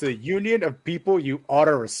stands for the Union of People You Ought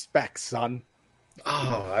to Respect, son.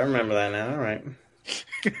 Oh, I remember that now. All right.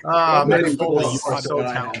 Man, Foley, you are Fuck so what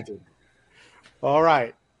I talented. All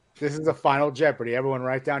right. This is the final Jeopardy. Everyone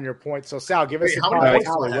write down your points. So, Sal, give us Wait, a how many tally. points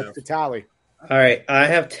do I have? What's the tally? All right. I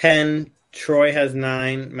have 10. Troy has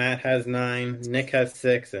 9. Matt has 9. Nick has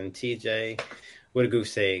 6. And TJ with a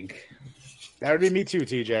goose egg. That would be me too,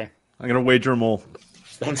 TJ. I'm going to wager them all.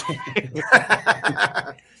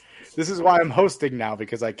 This is why I'm hosting now,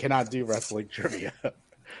 because I cannot do wrestling trivia.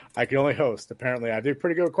 I can only host. Apparently, I do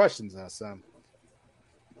pretty good with questions, though. So,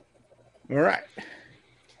 all right.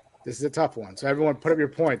 This is a tough one. So, everyone, put up your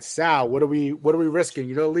points. Sal, what are we risking?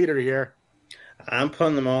 You're the leader here. I'm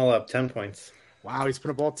putting them all up. 10 points. Wow, he's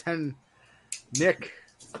put up all 10. Nick,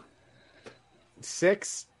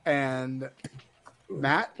 6, and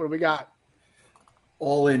Matt, what do we got?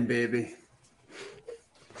 all in, baby.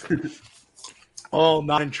 All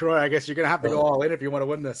 9, Troy. I guess you're gonna have to go all in if you want to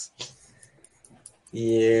win this.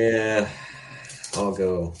 Yeah, I'll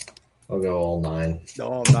go all 9.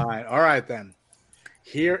 All 9. All right, then.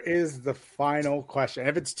 Here is the final question.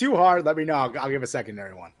 If it's too hard, let me know. I'll give a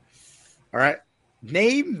secondary one. All right.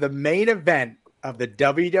 Name the main event of the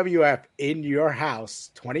WWF In Your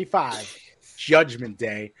House 25 Judgment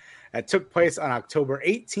Day that took place on October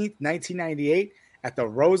 18th, 1998 at the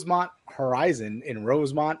Rosemont Horizon in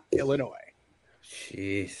Rosemont, Illinois.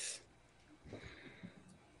 Jeez.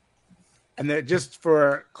 And then just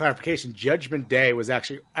for clarification, Judgment Day was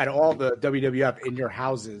actually at all the WWF In Your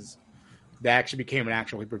Houses that actually became an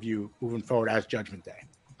actual pay-per-view moving forward as Judgment Day.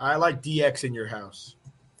 I like DX in your house.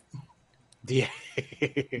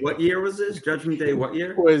 What year was this? Judgment Day, what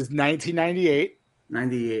year? It was 1998.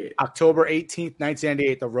 98. October 18th,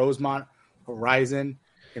 1998, the Rosemont Horizon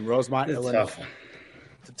in Rosemont, It's Illinois. tough.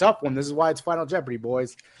 It's a tough one. This is why it's Final Jeopardy,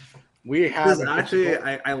 boys. We have Listen, actually,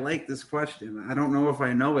 I like this question. I don't know if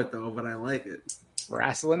I know it, though, but I like it.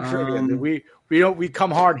 wrestling trivia. We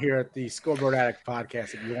come hard here at the Scoreboard Addict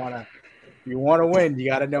podcast. If you wanna win, you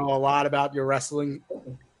got to know a lot about your wrestling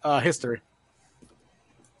history.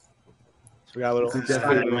 So we got a little.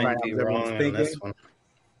 I might be wrong on this one.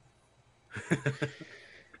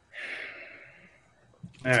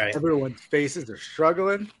 All right. Everyone's faces are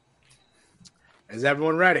struggling. Is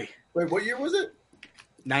everyone ready? Wait, what year was it?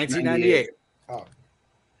 1998. Oh,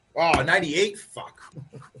 98? Fuck.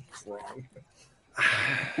 Wrong.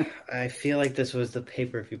 I feel like this was the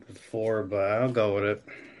pay-per-view before, but I'll go with it.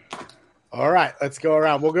 All right, let's go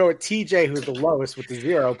around. We'll go with TJ, who's the lowest with the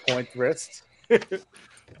 0 point wrist.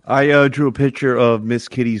 I drew a picture of Miss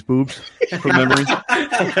Kitty's boobs from memory.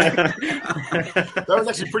 That was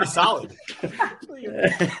actually pretty solid.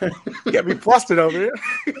 Get me flustered over here.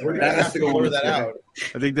 We're gonna have to blur that out.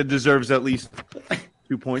 I think that deserves at least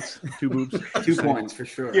 2 points, 2 boobs. 2 points for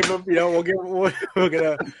sure. Give him, we're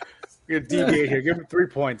gonna deviate here. Give him 3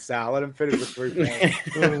 points, Sal. Let him finish with 3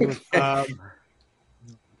 points.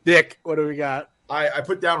 Dick, what do we got? I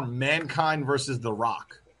put down Mankind versus The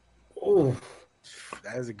Rock. Oh,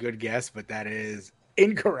 that is a good guess, but that is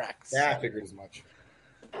incorrect. Yeah, I figured as much.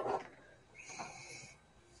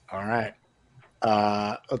 All right.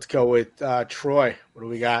 Let's go with Troy. What do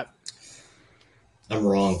we got? I'm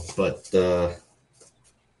wrong, but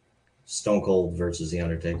Stone Cold versus The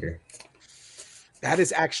Undertaker. That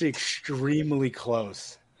is actually extremely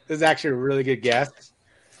close. This is actually a really good guess,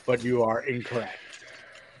 but you are incorrect.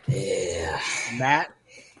 Yeah. Matt,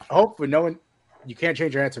 hopefully no one. You can't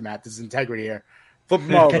change your answer, Matt. This is integrity here. Flip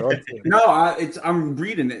them over. Let's see. No, I'm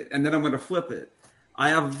reading it, and then I'm going to flip it. I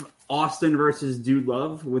have Austin versus Dude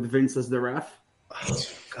Love with Vince as the ref.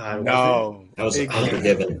 God, no. That was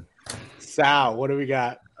Unforgiven. Sal, what do we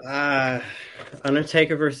got?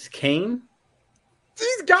 Undertaker versus Kane.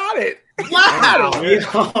 He's got it. Wow!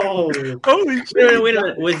 Holy shit! Wait a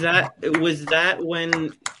minute. Was that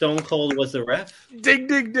when Stone Cold was the ref? Ding,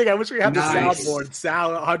 ding, ding! I wish we had the soundboard.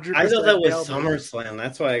 Sal, 100%. I thought that was SummerSlam.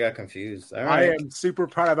 That's why I got confused. All right. I am super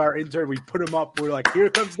proud of our intern. We put him up. We're like, here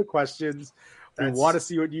comes the questions. We want to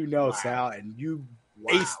see what you know, Sal, and you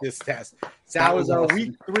aced this test. Sal is our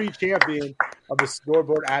week 3 champion of the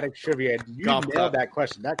Scoreboard Addict Trivia, and you nailed that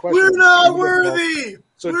question. That question. We're not worthy.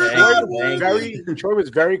 So We're Troy was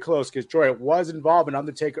very close because Troy was involved in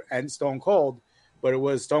Undertaker and Stone Cold, but it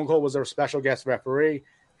was Stone Cold was a special guest referee,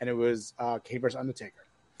 and it was Kane versus Undertaker.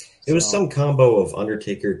 It was some combo of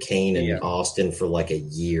Undertaker, Kane, and Austin for like a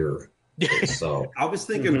year. So I was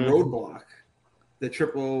thinking Roadblock, the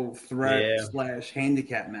triple threat /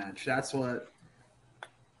 handicap match. That's what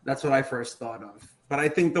I first thought of. But I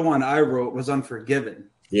think the one I wrote was Unforgiven.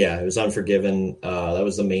 Yeah, it was Unforgiven. That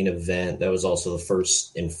was the main event. That was also the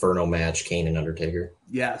first Inferno match, Kane and Undertaker.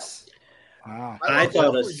 Yes. Wow. I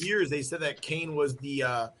thought for years they said that Kane was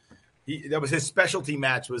that was his specialty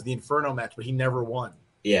match, was the Inferno match, but he never won.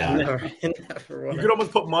 Yeah. Never won. You could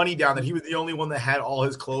almost put money down that he was the only one that had all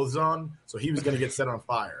his clothes on, so he was going to get set on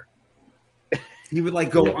fire. He would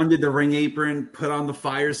go under the ring apron, put on the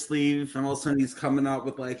fire sleeve, and all of a sudden he's coming out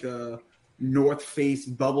with a North Face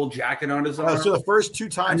bubble jacket on his arm. So the first 2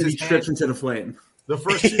 times he trips into the flame. The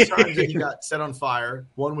first 2 times that he got set on fire,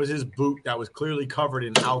 one was his boot that was clearly covered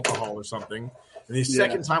in alcohol or something, and the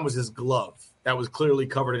second time was his glove that was clearly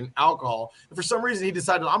covered in alcohol. And for some reason, he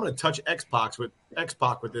decided, I'm going to touch X-Pac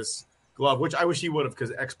with this glove, which I wish he would have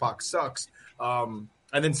because X-Pac sucks. And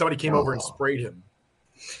then somebody came over and sprayed him.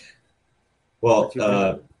 Well,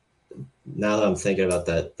 now that I'm thinking about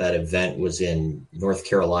that event was in North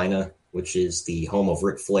Carolina, which is the home of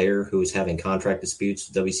Ric Flair, who was having contract disputes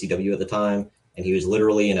with WCW at the time. And he was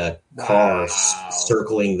literally in a car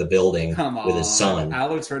circling the building with his son.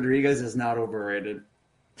 Alex Rodriguez is not overrated.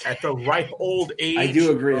 At the ripe old age, I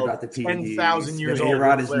do agree about the 10,000 years old.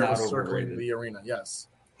 A-Rod is Flair not was circling overrated. the arena. Yes.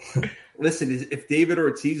 Listen, if David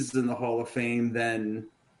Ortiz is in the Hall of Fame, then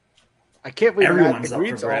I can't believe everyone's Matt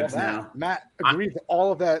agreed up to for all grabs of that. now. Matt agrees to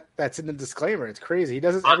all of that. That's in the disclaimer. It's crazy. He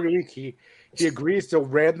does this every week. He agrees to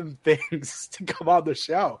random things to come on the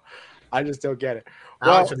show. I just don't get it.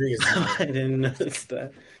 Well, I didn't notice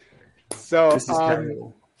that. So,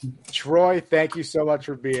 Troy, thank you so much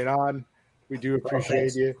for being on. We do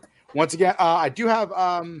appreciate you. Once again, we do have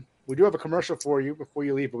a commercial for you before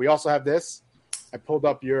you leave, but we also have this. I pulled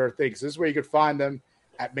up your things. This is where you could find them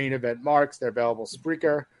at Main Event Marks. They're available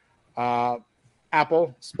Spreaker,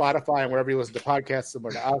 Apple, Spotify, and wherever you listen to podcasts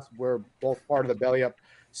similar to us. We're both part of the Belly Up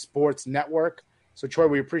Sports Network. So, Troy,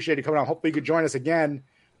 we appreciate you coming on. Hopefully you could join us again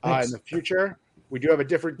in the future. We do have a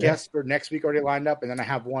different guest for next week already lined up, and then I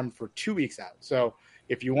have one for 2 weeks out. So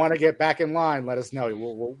if you want to get back in line, let us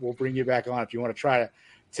know. We'll bring you back on if you want to try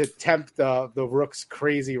to tempt the Rook's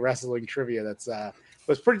crazy wrestling trivia. That's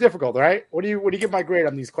it's pretty difficult, right? What do you give my grade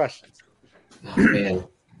on these questions? Oh, man,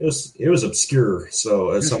 it was obscure.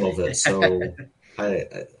 So some of it. So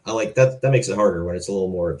I like that. That makes it harder when it's a little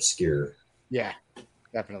more obscure. Yeah,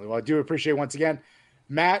 definitely. Well, I do appreciate it once again.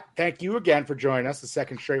 Matt, thank you again for joining us the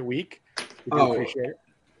second straight week. We do appreciate it.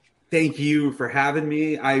 Thank you for having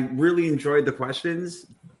me. I really enjoyed the questions.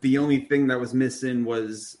 The only thing that was missing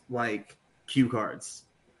was cue cards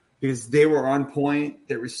because they were on point.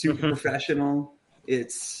 They were super professional.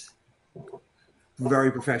 It's a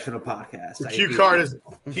very professional podcast. The cue card is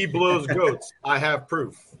he blows goats. I have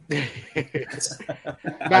proof.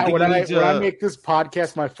 Matt, when I make this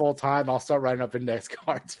podcast my full time, I'll start writing up index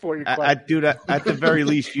cards for you. Dude, at the very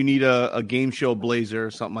least, you need a game show blazer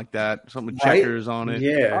or something like that. Something with checkers on it.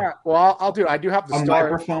 Yeah. All right. Well, I'll do it. I do have the star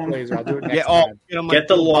microphone blazer. I'll do it next time. Get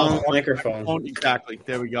the long microphone. Exactly.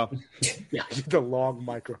 There we go. Yeah, the long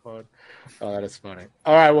microphone. Oh, that is funny.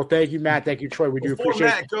 All right. Well, thank you, Matt. Thank you, Troy. We do appreciate it. Before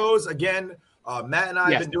Matt goes, again, Matt and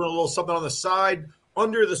I have been doing a little something on the side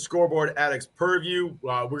under the Scoreboard Addicts purview.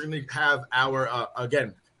 We're going to have our,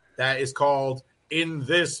 again, that is called In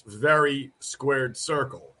This Very Squared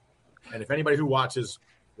Circle. And if anybody who watches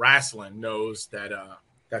wrestling knows that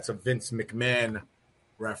that's a Vince McMahon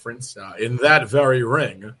reference, in that very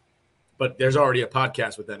ring. But there's already a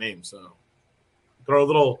podcast with that name, so throw a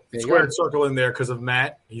little squared circle in there because of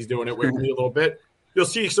Matt. He's doing it with me a little bit. You'll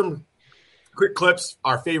see some quick clips,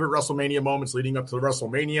 our favorite WrestleMania moments leading up to the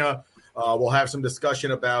WrestleMania. We'll have some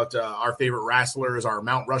discussion about our favorite wrestlers, our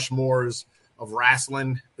Mount Rushmores of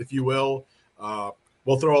wrestling, if you will.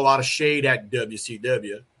 We'll throw a lot of shade at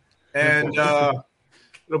WCW, and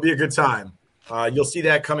it'll be a good time. You'll see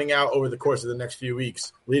that coming out over the course of the next few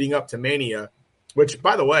weeks leading up to Mania, which,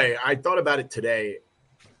 by the way, I thought about it today.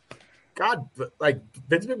 God, like,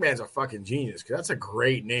 Vince McMahon's a fucking genius because that's a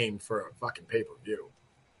great name for a fucking pay-per-view.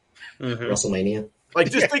 Mm-hmm. WrestleMania.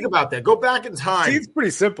 Like, just think about that. Go back in time. See, it's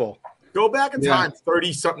pretty simple. Go back in time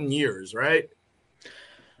 30-something years, right?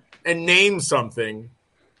 And name something.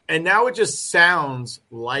 And now it just sounds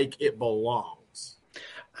like it belongs.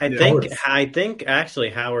 I think actually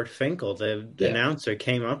Howard Finkel, the announcer,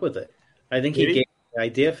 came up with it. I think he gave the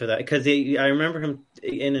idea for that because I remember him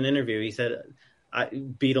in an interview. He said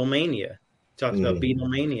Beatlemania, talked about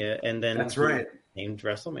Beatlemania, and then that's right, named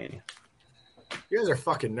WrestleMania. You guys are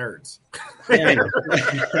fucking nerds. Yeah, I know.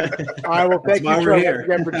 All right, well, thank you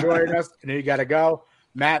again for joining us. I know you got to go.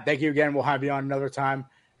 Matt, thank you again. We'll have you on another time.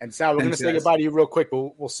 And Sal, we're going to say goodbye to you real quick,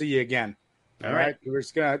 but we'll see you again. All right. We're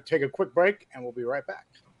just going to take a quick break, and we'll be right back.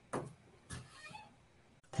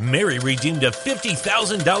 Mary redeemed a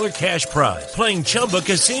 $50,000 cash prize playing Chumba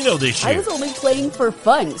Casino this year. I was only playing for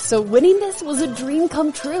fun, so winning this was a dream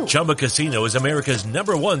come true. Chumba Casino is America's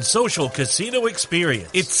 #1 social casino experience.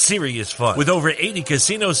 It's serious fun. With over 80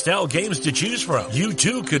 casino-style games to choose from, you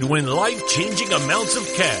too could win life-changing amounts of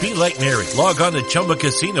cash. Be like Mary. Log on to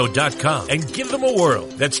ChumbaCasino.com and give them a whirl.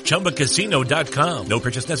 That's ChumbaCasino.com. No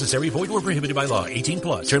purchase necessary. Void where prohibited by law.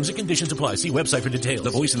 18+. Terms and conditions apply. See website for details.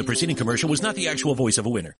 The voice in the preceding commercial was not the actual voice of a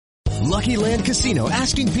winner. Lucky Land Casino,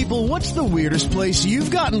 asking people, what's the weirdest place you've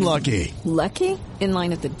gotten lucky? Lucky? In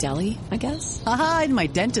line at the deli, I guess? Aha, in my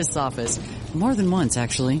dentist's office. More than once,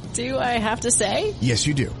 actually. Do I have to say? Yes,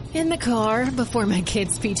 you do. In the car before my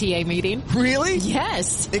kids' PTA meeting. Really?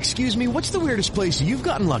 Yes. Excuse me, what's the weirdest place you've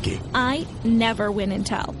gotten lucky? I never win and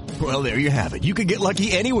tell. Well, there you have it. You can get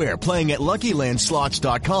lucky anywhere, playing at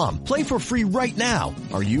LuckyLandSlots.com. Play for free right now.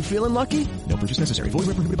 Are you feeling lucky? No purchase necessary. Void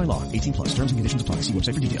where prohibited by law. 18+. Terms and conditions apply. See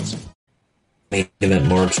website for details. Main Event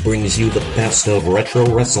Marks brings you the best of retro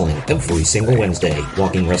wrestling every single Wednesday.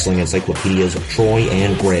 Walking wrestling encyclopedias of Troy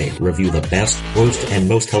and Greg review the best, worst, and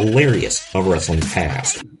most hilarious of wrestling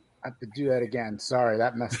past. I have to do that again. Sorry,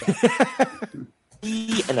 that messed up.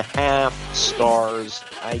 3.5 stars.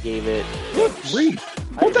 I gave it. What? 3?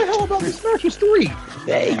 What the hell about this match was 3?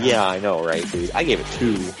 Yeah, I know, right, dude? I gave it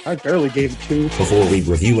 2. I barely gave it 2. Before we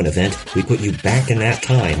review an event, we put you back in that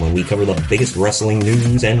time when we cover the biggest wrestling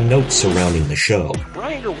news and notes surrounding the show.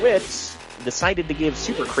 Brian Derwitz decided to give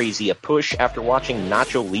Super Crazy a push after watching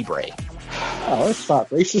Nacho Libre. Oh, that's not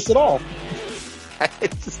racist at all.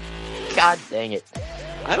 God dang it.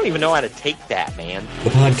 I don't even know how to take that, man.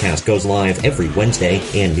 The podcast goes live every Wednesday,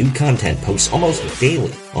 and new content posts almost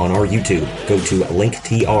daily on our YouTube. Go to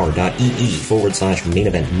linktr.ee/main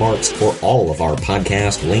event marks for all of our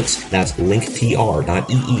podcast links. That's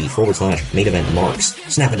linktr.ee/main event marks.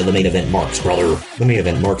 Snap into the main event marks, brother. The main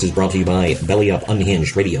event marks is brought to you by Belly Up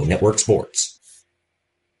Unhinged Radio Network Sports.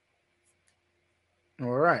 All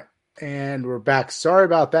right. And we're back. Sorry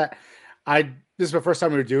about that. This is the first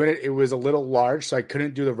time we were doing it. It was a little large, so I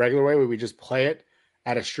couldn't do the regular way where we just play it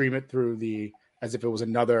and stream it through as if it was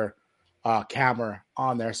another camera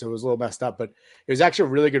on there. So it was a little messed up, but it was actually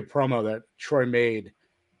a really good promo that Troy made.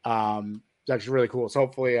 It's actually really cool. So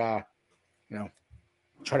hopefully, try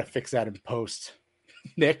to fix that in post,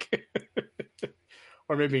 Nick,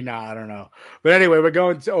 or maybe not. I don't know. But anyway, we're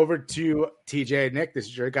going over to TJ. Nick, this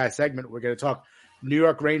is your guy segment. We're going to talk New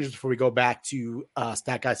York Rangers before we go back to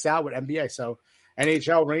Stat Guy Sal with NBA. So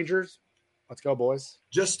NHL Rangers, let's go, boys.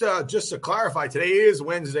 Just to clarify, today is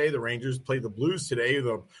Wednesday. The Rangers play the Blues today.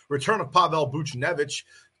 The return of Pavel Buchnevich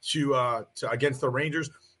to against the Rangers.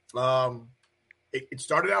 It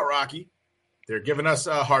started out rocky. They're giving us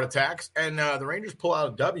heart attacks, and the Rangers pull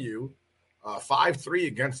out a W, 5-3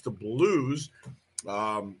 against the Blues.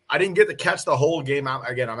 I didn't get to catch the whole game out.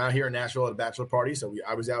 Again, I'm out here in Nashville at a bachelor party, so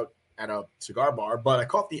I was out at a cigar bar, but I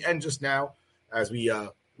caught the end just now as we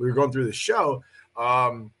were going through the show. I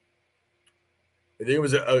think it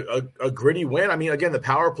was a gritty win. I mean, again, the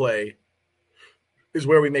power play is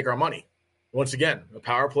where we make our money. Once again, the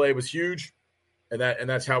power play was huge, and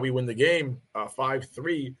that's how we win the game,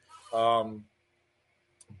 5-3.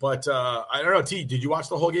 But I don't know, T, did you watch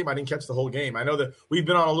the whole game? I didn't catch the whole game. I know that we've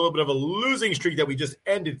been on a little bit of a losing streak that we just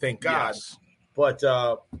ended, thank God. Yes. But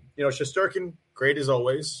Shesterkin, great as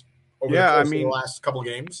always. Over the last couple of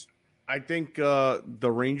games. I think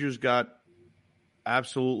the Rangers got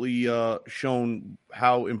absolutely shown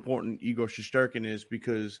how important Igor Shesterkin is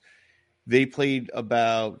because they played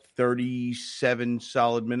about 37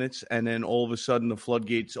 solid minutes, and then all of a sudden the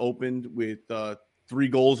floodgates opened with 3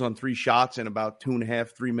 goals on 3 shots in about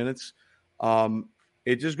 2.5-3 minutes.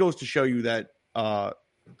 It just goes to show you that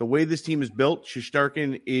the way this team is built,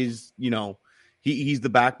 Shesterkin is, he's the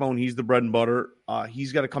backbone. He's the bread and butter.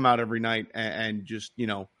 He's got to come out every night and just,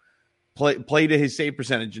 play to his save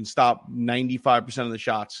percentage and stop 95% of the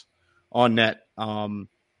shots on net.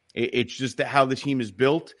 It's just that how the team is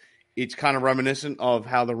built. It's kind of reminiscent of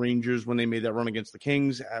how the Rangers, when they made that run against the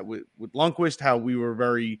Kings with Lundqvist, how we were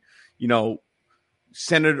very,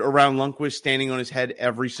 centered around Lundqvist standing on his head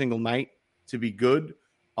every single night to be good.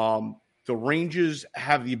 The Rangers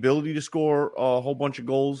have the ability to score a whole bunch of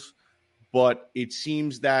goals, but it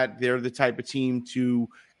seems that they're the type of team to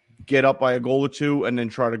get up by a goal or two and then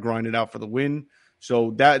try to grind it out for the win.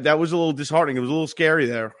 So that was a little disheartening. It was a little scary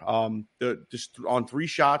there. Just on three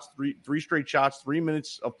straight shots, 3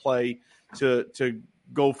 minutes of play to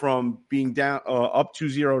go from being down up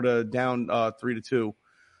 2-0 to down 3-2.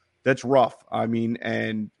 That's rough. I mean,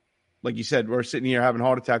 and like you said, we're sitting here having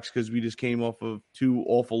heart attacks because we just came off of two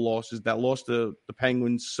awful losses. That loss to the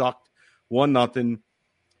Penguins sucked 1-0.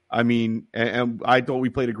 I mean, and I thought we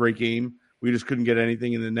played a great game. We just couldn't get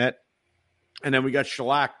anything in the net. And then we got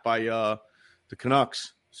shellacked by the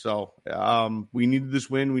Canucks. So we needed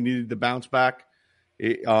this win. We needed the bounce back.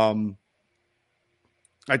 I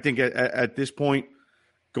think at this point,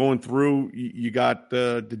 going through, you got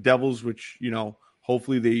the Devils, which,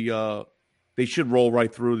 hopefully they should roll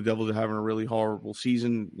right through. The Devils are having a really horrible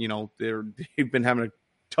season. They've been having a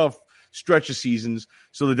tough stretch of seasons.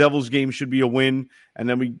 So the Devils game should be a win. And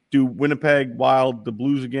then we do Winnipeg, Wild, the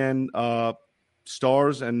Blues again,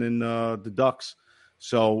 Stars, and then the Ducks.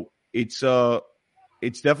 So it's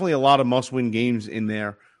definitely a lot of must-win games in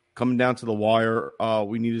there. Coming down to the wire,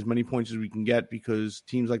 we need as many points as we can get because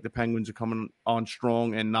teams like the Penguins are coming on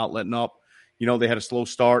strong and not letting up. They had a slow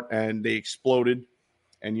start and they exploded,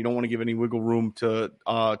 and you don't want to give any wiggle room to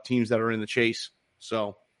teams that are in the chase.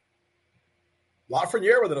 So,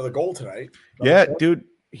 Lafreniere with another goal tonight. Yeah, dude,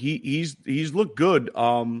 he's looked good.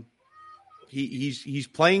 He's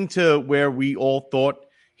playing to where we all thought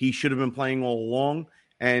he should have been playing all along,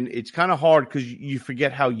 and it's kind of hard because you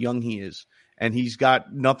forget how young he is, and he's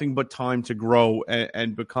got nothing but time to grow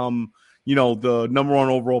and become, the number one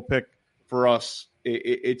overall pick for us.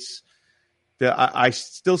 I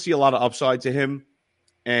still see a lot of upside to him,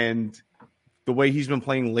 and the way he's been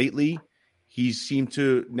playing lately, he seemed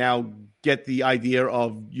to now get the idea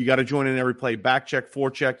of you got to join in every play, back check,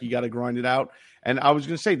 forecheck, you got to grind it out. And I was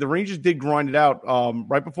going to say the Rangers did grind it out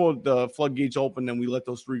right before the floodgates opened and we let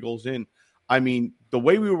those 3 goals in. I mean, the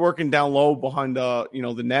way we were working down low behind the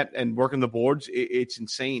net and working the boards, it's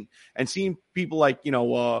insane. And seeing people like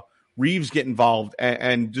Reeves get involved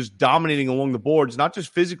and just dominating along the boards, not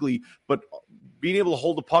just physically, but being able to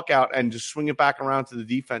hold the puck out and just swing it back around to the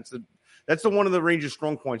defense. That's one of the Rangers'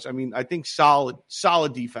 strong points. I mean, I think solid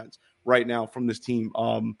defense right now from this team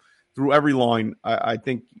through every line. I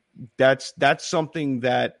think that's something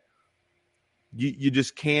that you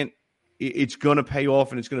just can't. It's going to pay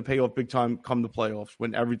off, and it's going to pay off big time come the playoffs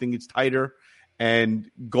when everything gets tighter and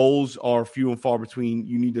goals are few and far between.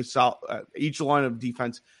 You need to each line of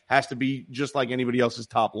defense has to be just like anybody else's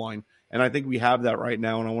top line, and I think we have that right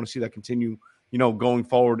now, and I want to see that continue. Going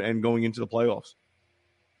forward and going into the playoffs.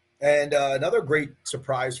 And another great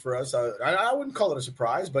surprise for us, I wouldn't call it a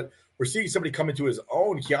surprise, but we're seeing somebody come into his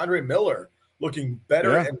own, Keandre Miller, looking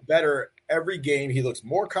better and better every game. He looks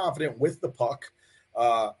more confident with the puck.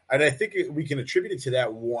 And I think we can attribute it to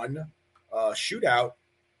that one shootout.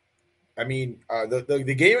 I mean,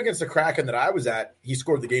 the game against the Kraken that I was at, he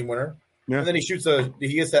scored the game winner. Yeah. And then he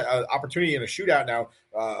gets that opportunity in a shootout now.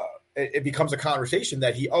 It becomes a conversation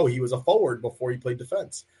that he was a forward before he played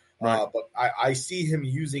defense. Right. But I see him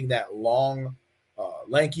using that long,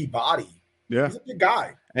 lanky body. Yeah. He's a big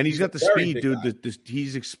guy. And he's got the speed, dude.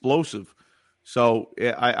 He's explosive. So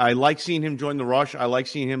I like seeing him join the rush. I like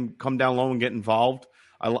seeing him come down low and get involved.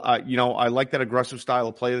 I like that aggressive style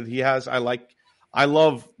of play that he has. I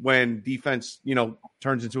love when defense,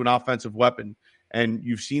 turns into an offensive weapon. And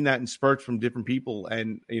you've seen that in spurts from different people.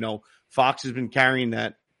 And, Fox has been carrying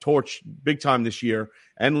that torch big time this year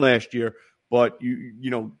and last year. But,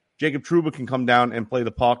 Jacob Trouba can come down and play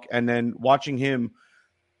the puck. And then watching him,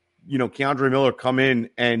 Keandre Miller come in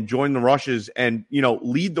and join the rushes and,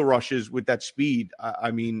 lead the rushes with that speed.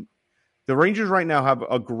 I mean, the Rangers right now have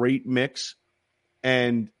a great mix.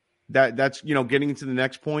 And that's, getting into the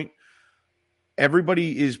next point.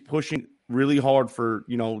 Everybody is pushing really hard for,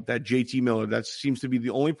 that JT Miller. That seems to be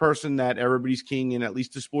the only person that everybody's keying in, at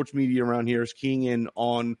least the sports media around here is keying in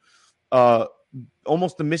on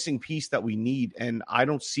almost the missing piece that we need. And I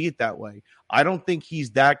don't see it that way. I don't think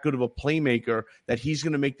he's that good of a playmaker that he's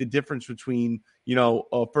going to make the difference between,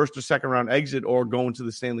 a first or second round exit or going to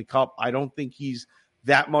the Stanley Cup. I don't think he's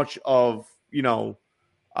that much of,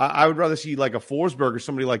 I would rather see like a Forsberg or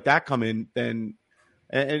somebody like that come in than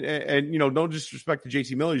and no disrespect to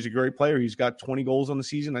JT Miller. He's a great player. He's got 20 goals on the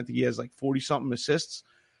season. I think he has like 40-something assists.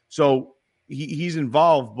 So he's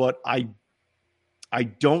involved, but I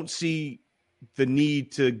don't see the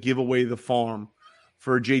need to give away the farm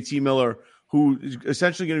for JT Miller, who is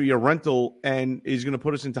essentially going to be a rental and is going to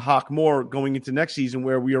put us into hawk more going into next season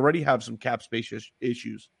where we already have some cap space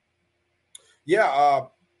issues. Yeah,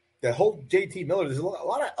 the whole JT Miller, there's a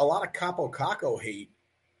lot of Capo Caco hate.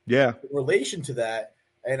 Yeah, in relation to that,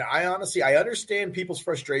 and I understand people's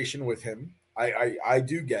frustration with him. I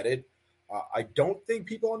do get it. I don't think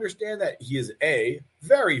people understand that he is A,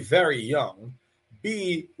 very, very young,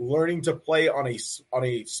 B, learning to play on a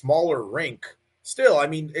smaller rink. Still, I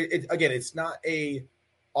mean, it's not a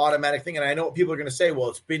automatic thing. And I know what people are going to say, well,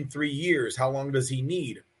 it's been 3 years. How long does he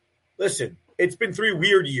need? Listen, it's been 3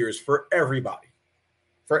 weird years for everybody,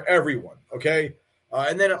 for everyone, okay?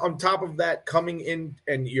 And then on top of that, coming in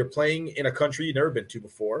and you're playing in a country you've never been to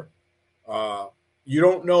before, you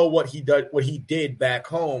don't know what he did back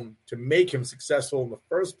home to make him successful in the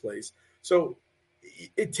first place. So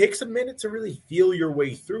it takes a minute to really feel your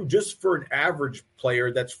way through, just for an average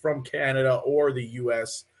player that's from Canada or the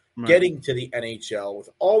U.S. Right. Getting to the NHL with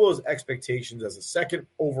all those expectations as a second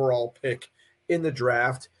overall pick in the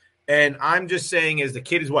draft. And I'm just saying, as the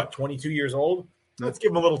kid is 22 years old? Let's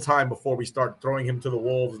give him a little time before we start throwing him to the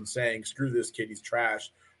wolves and saying, screw this kid, he's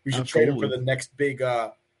trash. We should trade him for the next big,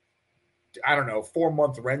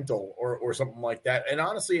 4-month rental or something like that. And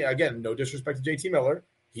honestly, again, no disrespect to JT Miller,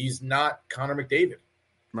 he's not Connor McDavid.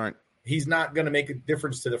 Right. He's not going to make a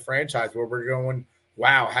difference to the franchise where we're going,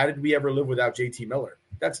 wow, how did we ever live without JT Miller?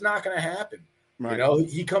 That's not going to happen. Right.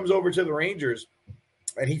 He comes over to the Rangers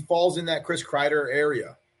and he falls in that Chris Kreider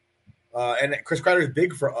area. And Chris Kreider is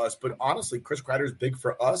big for us, but honestly, Chris Kreider is big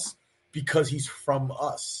for us because he's from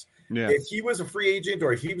us. Yeah. If he was a free agent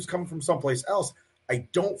or if he was coming from someplace else, I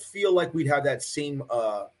don't feel like we'd have that same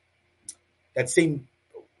wow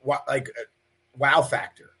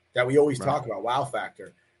factor that we always talk about. Wow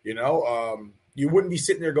factor, you wouldn't be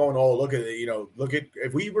sitting there going, "Oh, look at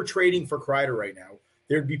if we were trading for Kreider right now,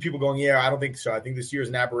 there'd be people going, yeah, I don't think so. I think this year's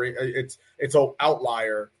an aberration. It's an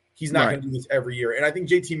outlier." He's not going to do this every year. And I think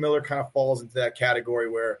JT Miller kind of falls into that category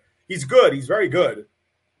where he's good. He's very good,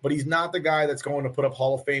 but he's not the guy that's going to put up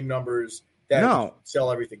Hall of Fame numbers that you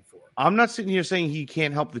sell everything for. I'm not sitting here saying he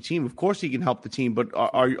can't help the team. Of course he can help the team, but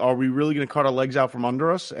are we really going to cut our legs out from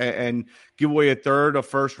under us and give away a third, a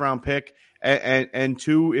first-round pick, and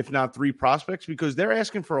 2, if not 3 prospects? Because they're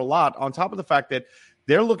asking for a lot on top of the fact that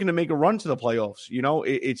they're looking to make a run to the playoffs.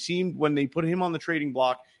 It seemed when they put him on the trading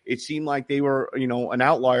block, it seemed like they were, an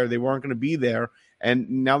outlier. They weren't going to be there. And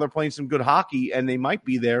now they're playing some good hockey and they might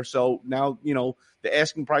be there. So now, the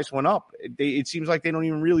asking price went up. It seems like they don't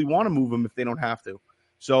even really want to move him if they don't have to.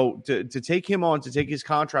 So to take him on, to take his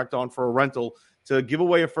contract on for a rental, to give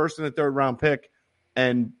away a first and a third round pick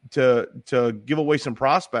and to give away some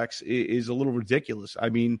prospects is a little ridiculous. I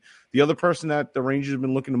mean, the other person that the Rangers have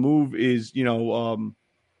been looking to move is,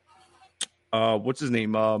 what's his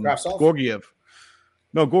name? Gorgiev.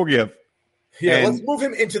 No, Gorgiev. Yeah, let's move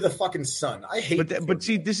him into the fucking sun. I hate but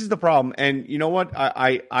see, this is the problem. And you know what?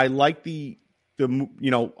 I like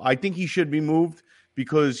I think he should be moved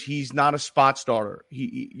because he's not a spot starter.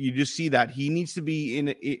 You just see that. He needs to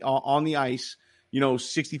be on the ice,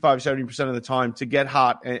 65, 70% of the time to get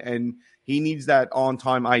hot. And he needs that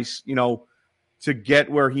on-time ice, to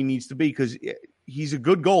get where he needs to be because he's a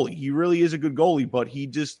good goalie. He really is a good goalie, but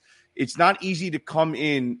it's not easy to come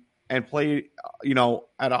in and play,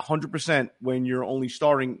 at 100% when you're only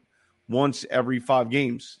starting once every 5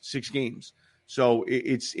 games, 6 games. So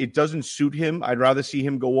it doesn't suit him. I'd rather see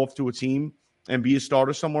him go off to a team and be a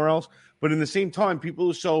starter somewhere else. But in the same time,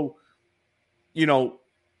 people are so,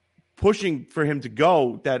 pushing for him to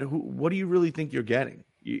go that what do you really think you're getting?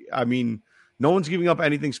 I mean, no one's giving up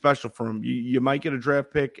anything special for him. You might get a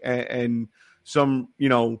draft pick and some,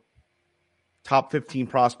 top 15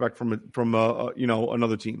 prospect from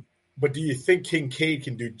another team. But do you think Kincaid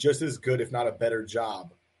can do just as good, if not a better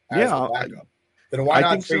job as a backup? Then why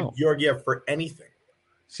not trade Georgiev for anything?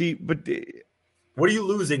 See, but what are you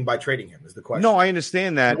losing by trading him is the question. No, I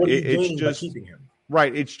understand that. What are you gaining by keeping him?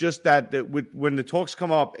 Right. It's just that when the talks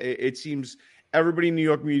come up, it seems everybody in New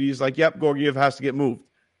York media is like, yep, Georgiev has to get moved.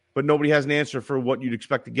 But nobody has an answer for what you'd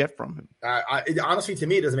expect to get from him. Honestly, to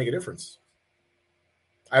me, it doesn't make a difference.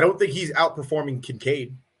 I don't think he's outperforming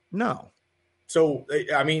Kincaid. No. So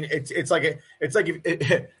I mean, it's like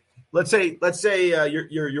let's say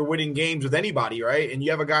you're winning games with anybody, right? And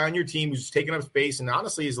you have a guy on your team who's taking up space and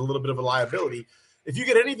honestly is a little bit of a liability. If you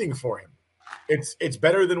get anything for him, it's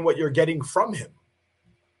better than what you're getting from him.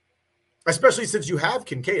 Especially since you have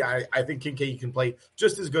Kincaid. I think Kincaid can play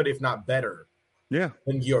just as good, if not better,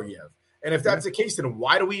 than Georgiev. And if that's the case, then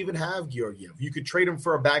why do we even have Georgiev? You could trade him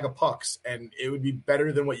for a bag of pucks, and it would be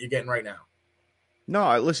better than what you're getting right now. No,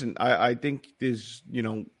 I think there's,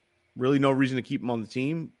 really no reason to keep him on the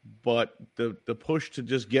team, but the push to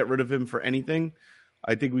just get rid of him for anything,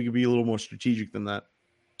 I think we could be a little more strategic than that.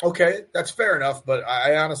 Okay, that's fair enough, but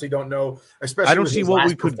I honestly don't know. Especially I don't see what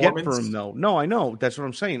we could get for performance. him, though. No, I know. That's what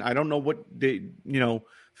I'm saying. I don't know what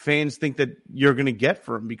fans think that you're going to get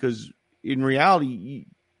for him, because in reality,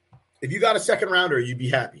 if you got a second rounder, you'd be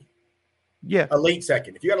happy. Yeah, a late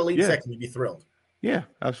second. If you got a late second, you'd be thrilled. Yeah,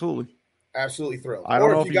 absolutely, absolutely thrilled. I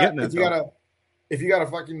don't know if you're getting if you got a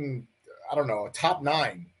fucking, I don't know, a top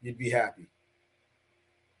 9, you'd be happy.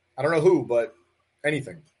 I don't know who, but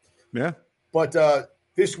anything. Yeah, but.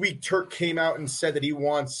 This week, Turk came out and said that he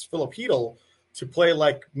wants Filip Chytil to play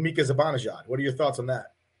like Mika Zibanejad. What are your thoughts on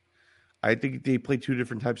that? I think they play 2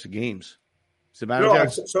 different types of games.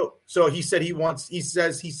 Zibanejad. So he said he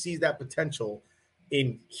says he sees that potential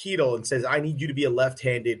in Chytil and says, I need you to be a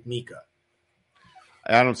left-handed Mika.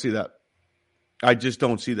 I don't see that. I just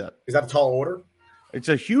don't see that. Is that a tall order? It's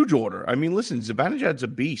a huge order. I mean, listen, Zibanejad's a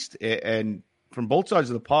beast, and from both sides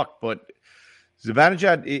of the puck, but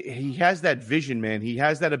Zibanejad, he has that vision, man. He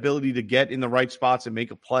has that ability to get in the right spots and make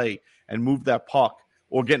a play and move that puck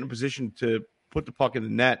or get in a position to put the puck in the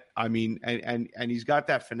net. I mean, and he's got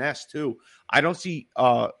that finesse too. I don't see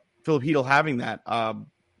Filip Chytil having that.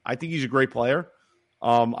 I think he's a great player.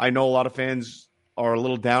 I know a lot of fans are a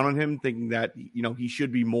little down on him, thinking that he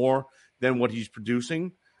should be more than what he's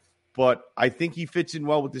producing. But I think he fits in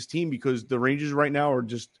well with this team, because the Rangers right now are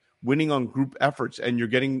just winning on group efforts, and you're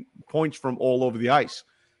getting points from all over the ice.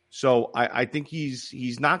 So I think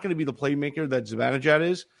he's not going to be the playmaker that Zibanejad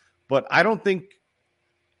is, but I don't think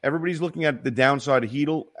everybody's looking at the downside of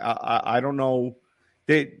Chytil. I don't know.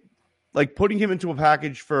 They like putting him into a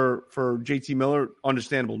package for JT Miller,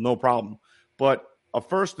 understandable, no problem. But a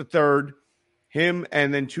first, a third, him,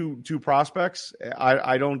 and then two prospects,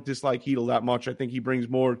 I don't dislike Chytil that much. I think he brings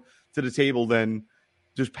more to the table than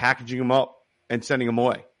just packaging him up and sending him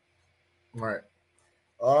away. Right.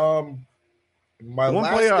 One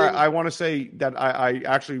player I want to say that I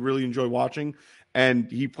actually really enjoy watching, and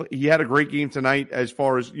he had a great game tonight as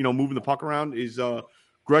far as moving the puck around, is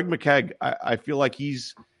Greg McKegg. I feel like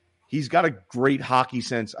he's got a great hockey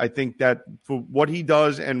sense. I think that for what he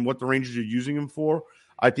does and what the Rangers are using him for,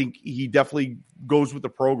 I think he definitely goes with the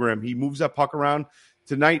program. He moves that puck around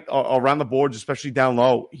tonight around the boards, especially down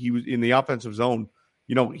low. He was in the offensive zone.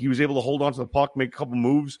 He was able to hold on to the puck, make a couple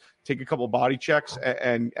moves, take a couple body checks,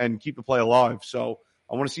 and keep the play alive. So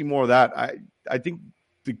I want to see more of that. I think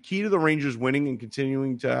the key to the Rangers winning and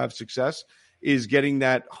continuing to have success is getting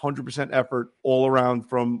that 100% effort all around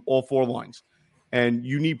from all 4 lines. And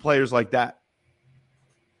you need players like that.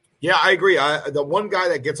 Yeah, I agree. The one guy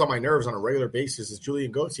that gets on my nerves on a regular basis is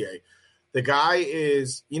Julien Gauthier. The guy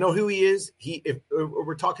is, who he is? If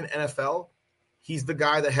we're talking NFL, he's the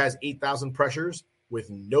guy that has 8,000 pressures with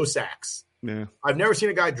no sacks. Yeah. I've never seen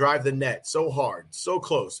a guy drive the net so hard, so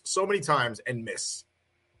close, so many times and miss.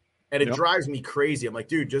 And it drives me crazy. I'm like,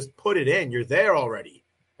 dude, just put it in. You're there already.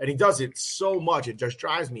 And he does it so much. It just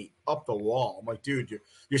drives me up the wall. I'm like, dude,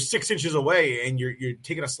 you're 6 inches away and you're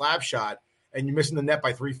taking a slap shot and you're missing the net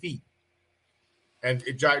by 3 feet. And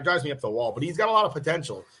it drives me up the wall. But he's got a lot of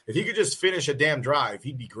potential. If he could just finish a damn drive,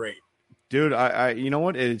 he'd be great. Dude, I you know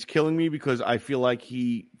what? It's killing me because I feel like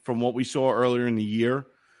from what we saw earlier in the year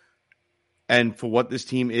and for what this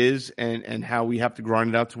team is and how we have to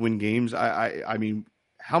grind it out to win games, I mean,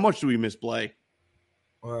 how much do we miss Blay?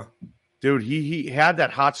 Dude, he had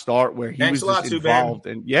that hot start where he was just involved.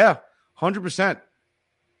 And 100%.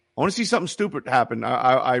 I want to see something stupid happen.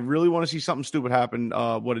 I really want to see something stupid happen,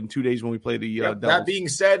 in 2 days when we play the Devils. That being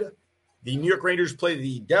said, the New York Rangers play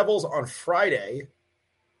the Devils on Friday,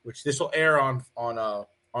 which this will air on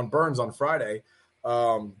Burns on Friday.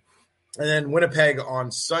 And then Winnipeg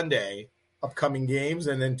on Sunday, upcoming games.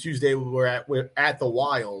 And then Tuesday we're at the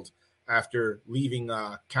Wild after leaving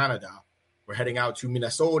Canada. We're heading out to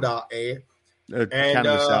Minnesota,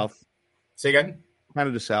 Canada South. Say again?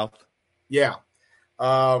 Canada South. Yeah.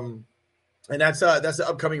 And that's the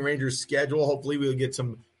upcoming Rangers schedule. Hopefully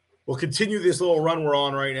we'll continue this little run we're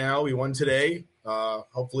on right now. We won today.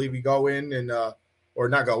 Hopefully we go in and or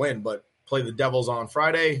not go in, but play the Devils on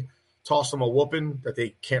Friday, toss them a whooping that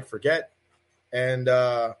they can't forget, and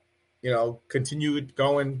continue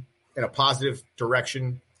going in a positive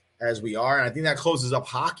direction as we are. And I think that closes up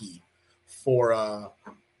hockey for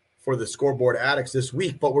for the Scoreboard Addicts this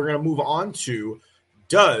week, but we're going to move on to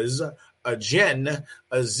Does Gen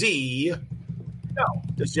Z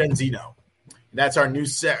know? That's our new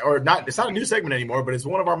not. It's not a new segment anymore, but it's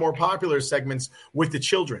one of our more popular segments with the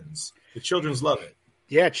childrens. The childrens love it.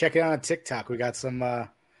 Yeah, check it out on TikTok. We got some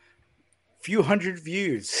few hundred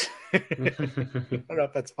views. I don't know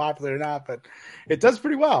if that's popular or not, but it does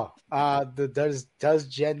pretty well. Does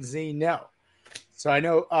Gen Z know? So I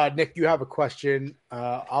know, Nick, you have a question.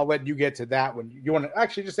 I'll let you get to that one. You want to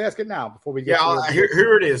actually just ask it now before we get to it?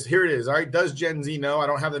 Here it is. Here it is. All right. Does Gen Z know? I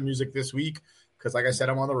don't have the music this week because, like I said,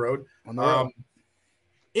 I'm on the road.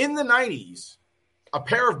 In the 90s, a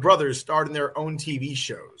pair of brothers starred in their own TV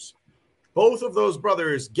shows. Both of those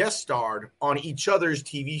brothers guest starred on each other's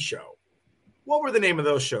TV show. What were the name of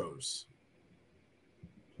those shows?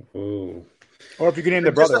 Ooh. Or if you can name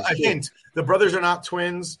the brothers. Just a hint. The brothers are not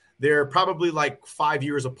twins. They're probably like 5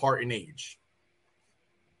 years apart in age.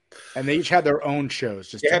 And they each had their own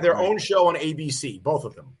shows. They had their own show on ABC, both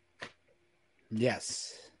of them.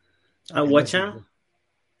 Yes. What channel?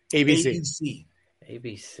 ABC.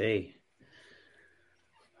 ABC.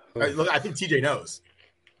 Look, I think TJ knows.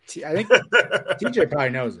 I think TJ probably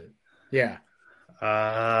knows it. Yeah.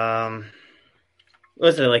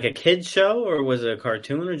 Was it like a kid's show or was it a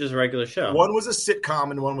cartoon or just a regular show? One was a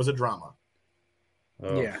sitcom and one was a drama.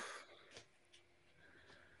 Oh. Yeah.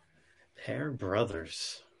 Pair of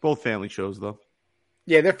brothers. Both family shows, though.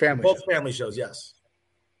 Yeah, they're family Both shows. family shows, yes.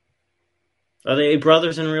 Are they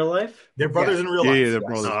brothers in real life? They're brothers in real life. Yeah, they're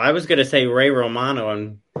brothers. Oh, I was going to say Ray Romano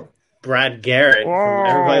and Brad Garrett.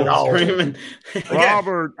 Everybody was screaming.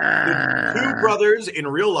 Robert. The two brothers in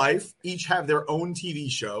real life each have their own TV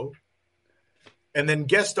show and then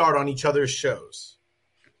guest starred on each other's shows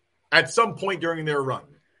at some point during their run.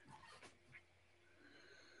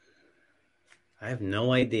 I have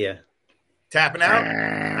no idea. Tapping out?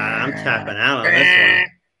 I'm tapping out on this one.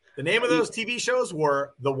 The name of those TV shows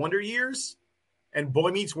were The Wonder Years and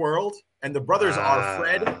Boy Meets World, and the brothers are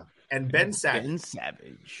Fred and Ben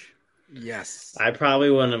Savage. Yes. I probably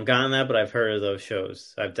wouldn't have gotten that, but I've heard of those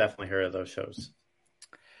shows. I've definitely heard of those shows.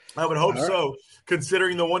 I would hope so,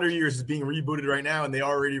 considering The Wonder Years is being rebooted right now, and they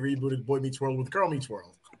already rebooted Boy Meets World with Girl Meets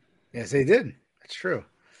World. Yes, they did. That's true.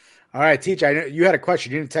 All right, Teach, I know you had a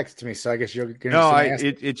question. You didn't text it to me, so I guess you're going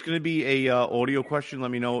to it's going to be a audio question.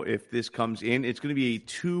 Let me know if this comes in. It's going to be a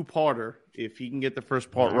two-parter. If he can get the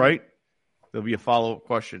first part right, there'll be a follow-up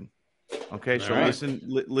question. Okay, so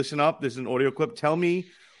listen up. This is an audio clip. Tell me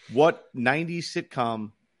what 90s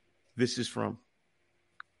sitcom this is from.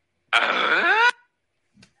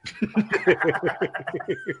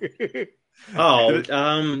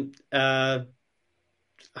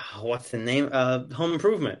 What's the name? Home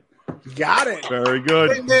Improvement. Got it. Very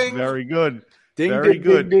good. Ding, ding. Very good. Ding, Very ding,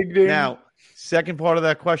 good. ding, ding, ding. Now, second part of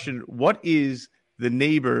that question, what is the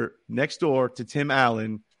neighbor next door to Tim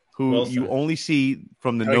Allen who Wilson. you only see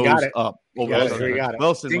from the We nose got it. up? We got it.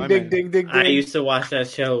 Wilson, Ding, my ding, man. ding, ding, I ding. used to watch that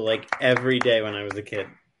show like every day when I was a kid.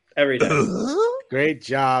 Every day. Great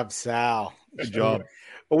job, Sal. Good job.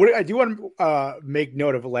 But what I do want to make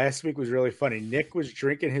note of, last week was really funny. Nick was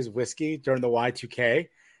drinking his whiskey during the Y2K,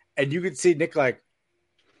 and you could see Nick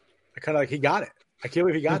kind of he got it. I can't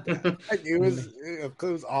believe he got that. It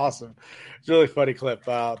was awesome. It's a really funny clip.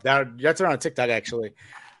 That's around TikTok, actually,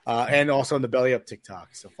 and also on the Belly Up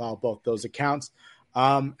TikTok. So follow both those accounts.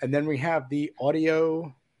 And then we have the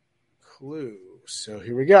audio clue. So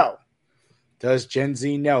here we go. Does Gen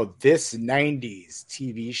Z know this 90s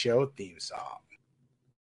TV show theme song?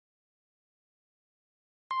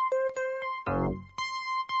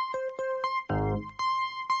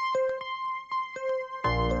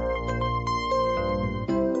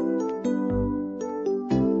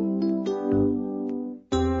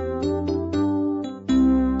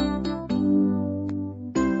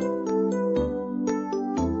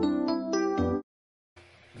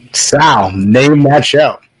 Sal, name that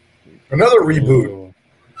show. Another reboot.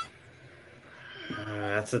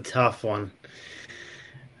 That's a tough one.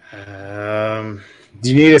 Do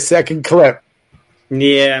you need a second clip?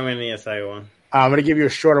 Yeah, I'm going to need a second one. I'm going to give you a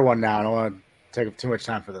shorter one now. I don't want to take up too much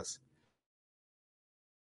time for this.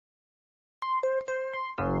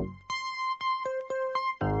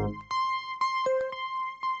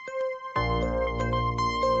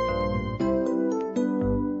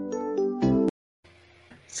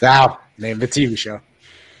 Sal, name the TV show.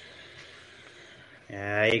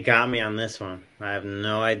 Yeah, you got me on this one. I have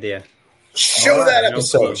no idea. Show that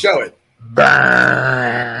episode. No Show it.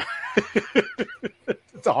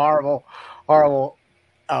 It's a horrible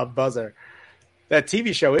buzzer. That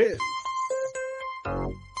TV show is.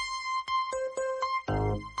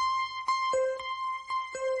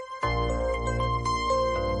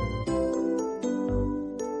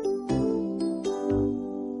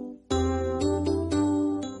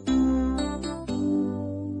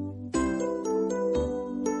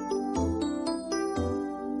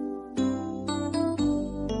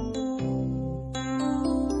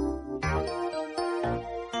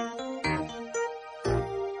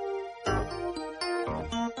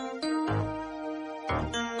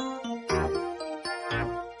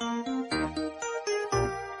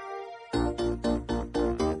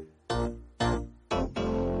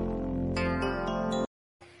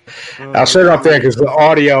 I'll shut it off there because the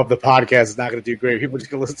audio of the podcast is not going to do great. People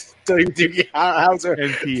just going to listen to Doogie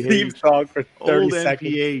Howser theme song for 30 Old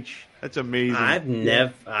seconds. NPH. That's amazing.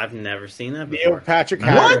 I've never seen that before. Neil Patrick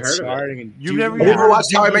Harris. You've never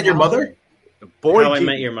watched How I Met Your Mother? How I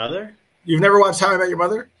Met Your Mother? You've never watched How I Met Your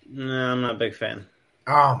Mother? No, I'm not a big fan.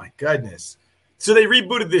 Oh my goodness! So they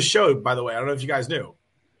rebooted this show, by the way. I don't know if you guys knew.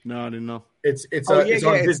 No, I didn't know. It's it's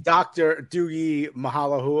Dr. Doogie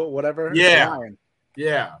Mahalo, whatever.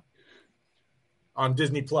 Yeah. On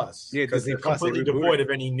Disney Plus. Yeah, because Disney they're Plus, completely they rebooted devoid it. of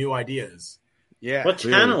any new ideas. Yeah. What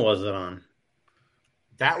channel was it on?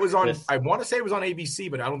 That was on. I want to say it was on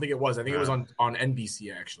ABC, but I don't think it was. I think it was on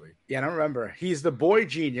NBC actually. Yeah, I don't remember. He's the boy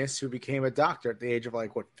genius who became a doctor at the age of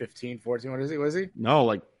 15, 14. What is he? Was he?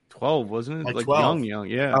 No, 12, wasn't it? Like 12. young.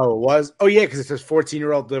 Yeah. Oh, it was. Oh, yeah, because it says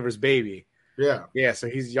 14-year-old delivers baby. Yeah. Yeah, so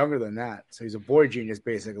he's younger than that. So he's a boy genius,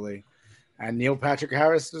 basically. And Neil Patrick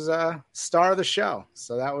Harris was a star of the show.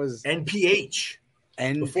 So that was NPH.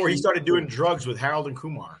 Before he started doing drugs with Harold and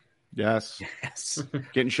Kumar. Yes.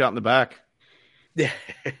 Getting shot in the back. Yeah.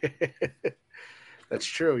 That's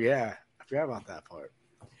true, yeah. I forgot about that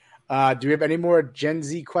part. Do we have any more Gen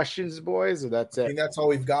Z questions, boys, or that's it? I think that's all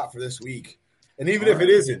we've got for this week. And even if it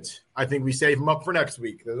isn't, I think we save him up for next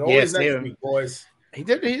week. There's always next week, boys. He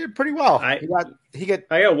did pretty well. I got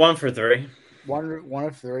 1 for 3. One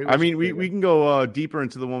of 3. I mean, we can go deeper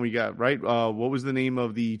into the one we got, right? What was the name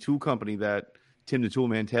of the tool company that Tim the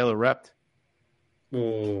Toolman Taylor repped?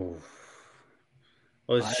 Ooh.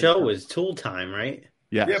 Well, his show was Tool Time, right?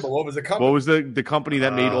 Yes. Yeah, but what was the company? What was the company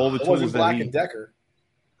that made all the it tools? wasn't Black & Decker.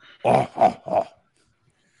 I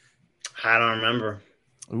don't remember.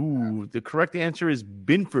 Ooh, the correct answer is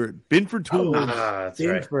Binford. Binford Tools. That's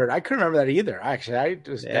Binford. right. I couldn't remember that either. Actually,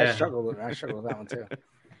 I struggled with that one too.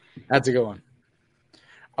 That's a good one.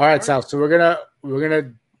 All right, Sal. So we're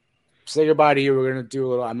gonna say goodbye to you. We're gonna do a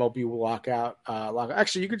little MLB lockout.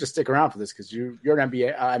 Actually, you could just stick around for this because you're an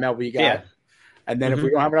MLB guy. Yeah. And then if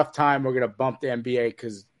we don't have enough time, we're gonna bump the NBA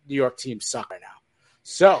because New York teams suck right now.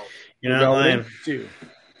 So you're not lying. To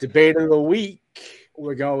debate of the week.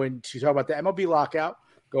 We're going to talk about the MLB lockout.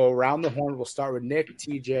 Go around the horn. We'll start with Nick,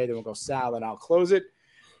 TJ, then we'll go Sal, and I'll close it.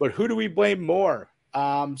 But who do we blame more?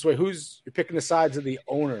 So you're picking the sides of the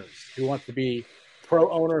owners? Who wants to be pro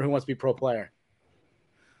owner? Who wants to be pro player?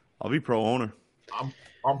 I'll be pro owner.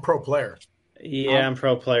 I'm pro player. Yeah, I'm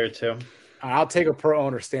pro player too. I'll take a pro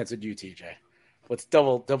owner stance with you, TJ. Let's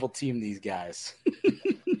double team these guys.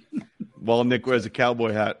 Well, Nick wears a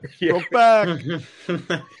cowboy hat. Yeah. Go back.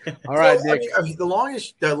 All right, so, Nick. I mean, the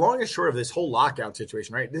longest short of this whole lockout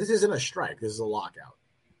situation, right? This isn't a strike. This is a lockout.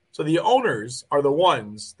 So the owners are the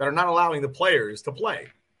ones that are not allowing the players to play,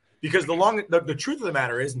 because the truth of the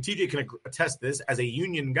matter is, and TJ can attest this as a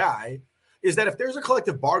union guy, is that if there's a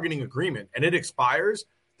collective bargaining agreement and it expires,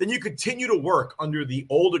 then you continue to work under the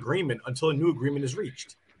old agreement until a new agreement is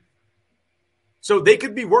reached. So they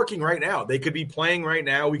could be working right now. They could be playing right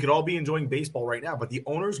now. We could all be enjoying baseball right now, but the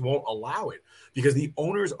owners won't allow it because the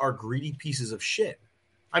owners are greedy pieces of shit.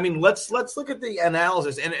 I mean, let's look at the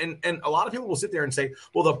analysis. And a lot of people will sit there and say,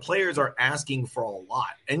 well, the players are asking for a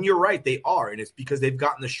lot. And you're right, they are. And it's because they've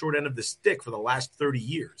gotten the short end of the stick for the last 30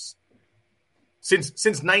 years. Since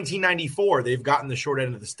 1994, they've gotten the short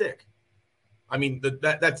end of the stick. I mean,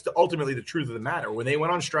 that's ultimately the truth of the matter. When they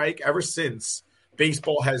went on strike, ever since,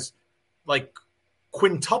 baseball has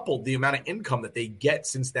quintupled the amount of income that they get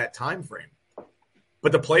since that time frame.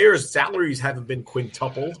 But the players' salaries haven't been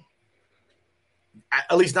quintupled,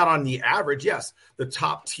 at least not on the average. Yes, the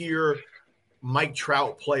top tier Mike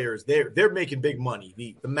Trout players, they're making big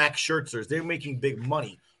money. The Max Scherzers, they're making big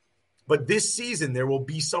money. But this season there will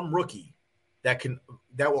be some rookie that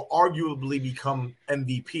will arguably become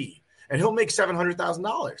MVP, and he'll make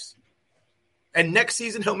 $700,000. And next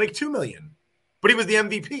season he'll make $2 million. But he was the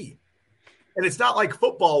MVP. And it's not like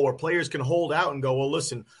football where players can hold out and go, well,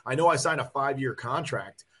 listen, I know I signed a 5-year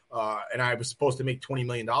contract and I was supposed to make $20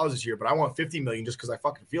 million this year, but I want $50 million just because I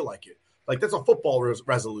fucking feel like it. Like, that's a football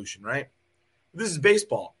resolution, right? This is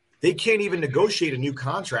baseball. They can't even negotiate a new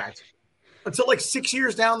contract until 6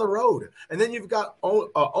 years down the road. And then you've got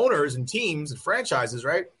owners and teams and franchises,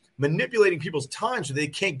 right, manipulating people's time so they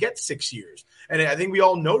can't get 6 years. And I think we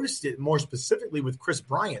all noticed it more specifically with Chris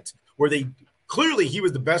Bryant, where clearly he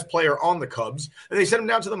was the best player on the Cubs, and they sent him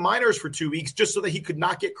down to the minors for 2 weeks just so that he could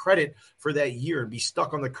not get credit for that year and be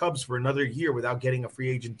stuck on the Cubs for another year without getting a free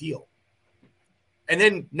agent deal. And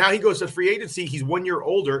then now he goes to free agency. He's 1 year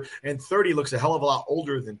older, and 30 looks a hell of a lot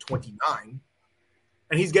older than 29.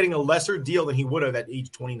 And he's getting a lesser deal than he would have at age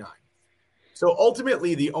 29. So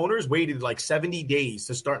ultimately, the owners waited 70 days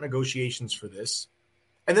to start negotiations for this.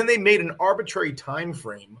 And then they made an arbitrary time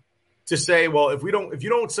frame to say, well, if you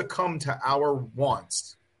don't succumb to our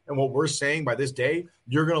wants and what we're saying by this day,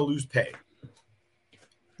 you're going to lose pay.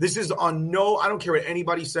 This is I don't care what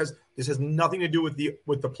anybody says. This has nothing to do with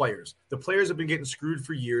the players. The players have been getting screwed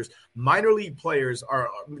for years. Minor league players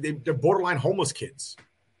they're borderline homeless kids.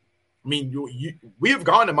 I mean, we have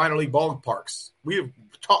gone to minor league ballparks. We have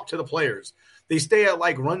talked to the players. They stay at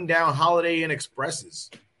like rundown Holiday Inn Expresses,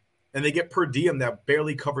 and they get per diem that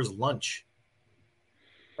barely covers lunch.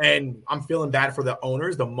 And I'm feeling bad for the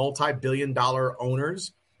owners, the multi-billion-dollar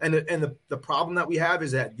owners. And the problem that we have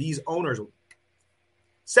is that these owners,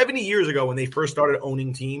 70 years ago when they first started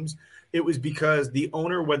owning teams, it was because the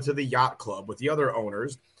owner went to the yacht club with the other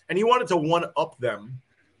owners, and he wanted to one-up them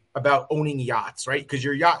about owning yachts, right? Because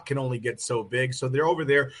your yacht can only get so big. So they're over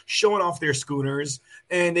there showing off their schooners,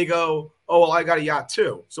 and they go, oh, well, I got a yacht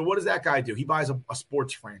too. So what does that guy do? He buys a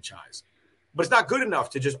sports franchise. But it's not good enough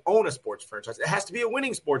to just own a sports franchise. It has to be a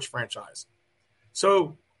winning sports franchise.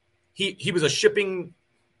 So he was a shipping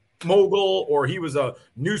mogul, or he was a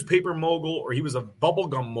newspaper mogul, or he was a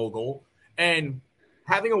bubblegum mogul. And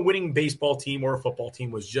having a winning baseball team or a football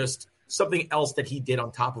team was just something else that he did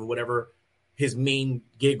on top of whatever his main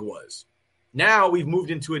gig was. Now we've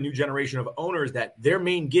moved into a new generation of owners that their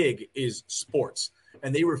main gig is sports,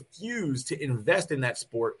 and they refuse to invest in that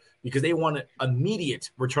sport because they want an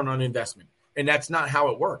immediate return on investment. And that's not how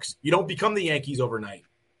it works. You don't become the Yankees overnight.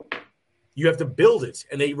 You have to build it,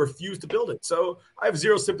 and they refuse to build it. So I have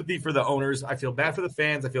zero sympathy for the owners. I feel bad for the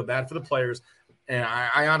fans. I feel bad for the players. And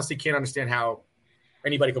I honestly can't understand how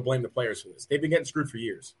anybody could blame the players for this. They've been getting screwed for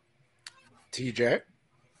years. TJ,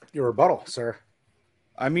 your rebuttal, sir.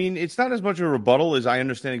 I mean, it's not as much a rebuttal as I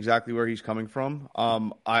understand exactly where he's coming from.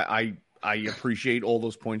 I appreciate all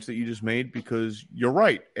those points that you just made, because you're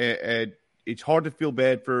right. It's hard to feel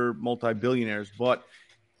bad for multi-billionaires, but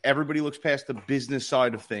everybody looks past the business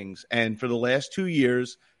side of things. And for the last 2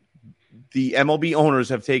 years, the MLB owners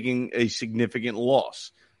have taken a significant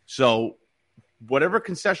loss. So whatever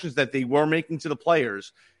concessions that they were making to the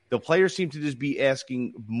players seem to just be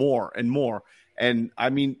asking more and more. And I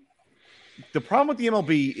mean, the problem with the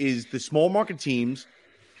MLB is the small market teams,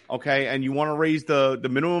 okay, and you want to raise the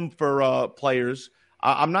minimum for players.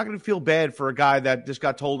 I'm not going to feel bad for a guy that just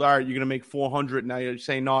got told, all right, you're going to make 400. Now you're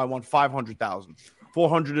saying, no, I want 500,000.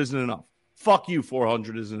 400 isn't enough. Fuck you,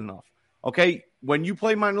 400 isn't enough. Okay, when you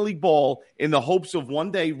play minor league ball in the hopes of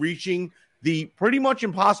one day reaching the pretty much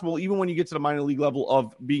impossible, even when you get to the minor league level,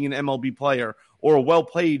 of being an MLB player or a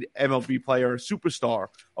well-paid MLB player, superstar,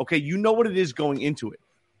 okay, you know what it is going into it.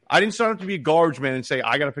 I didn't start out to be a garbage man and say,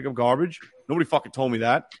 I got to pick up garbage. Nobody fucking told me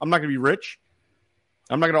that. I'm not going to be rich.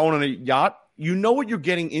 I'm not going to own a yacht. You know what you're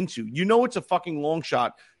getting into. You know it's a fucking long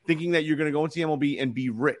shot thinking that you're going to go into the MLB and be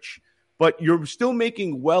rich. But you're still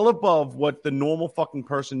making well above what the normal fucking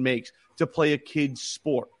person makes to play a kid's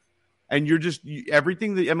sport. And you're just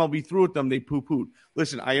everything the MLB threw at them, they poo-pooed.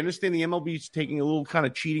 Listen, I understand the MLB is taking a little kind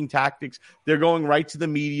of cheating tactics. They're going right to the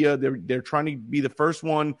media. They're trying to be the first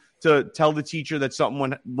one to tell the teacher that something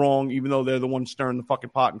went wrong, even though they're the ones stirring the fucking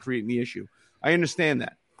pot and creating the issue. I understand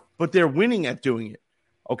that. But they're winning at doing it,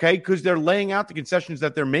 okay? Because they're laying out the concessions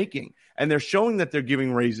that they're making, and they're showing that they're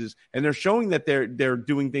giving raises, and they're showing that they're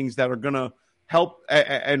doing things that are going to help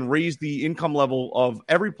and raise the income level of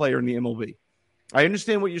every player in the MLB. I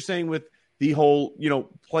understand what you're saying with the whole,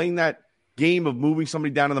 playing that game of moving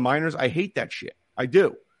somebody down to the minors. I hate that shit. I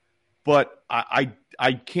do. But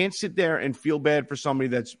I can't sit there and feel bad for somebody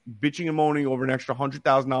that's bitching and moaning over an extra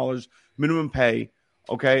 $100,000 minimum pay.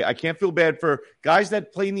 Okay. I can't feel bad for guys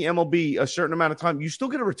that play in the MLB a certain amount of time. You still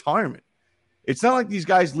get a retirement. It's not like these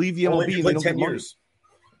guys leave the MLB and they don't 10 get years.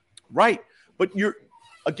 Money. Right. But you're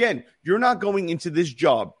not going into this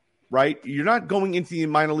job. Right? You're not going into the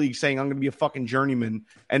minor league saying, I'm going to be a fucking journeyman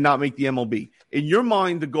and not make the MLB. In your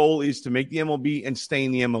mind, the goal is to make the MLB and stay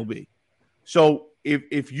in the MLB. So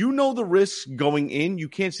if you know the risks going in, you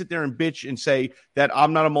can't sit there and bitch and say that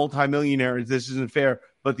I'm not a multimillionaire, this isn't fair,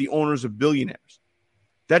 but the owners are billionaires.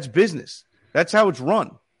 That's business. That's how it's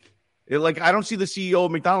run. I don't see the CEO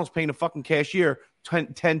of McDonald's paying a fucking cashier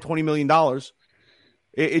 $20 million.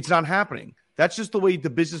 It's not happening. That's just the way the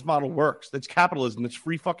business model works. That's capitalism. It's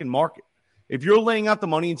free fucking market. If you're laying out the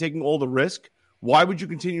money and taking all the risk, why would you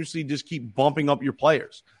continuously just keep bumping up your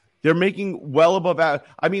players? They're making well above.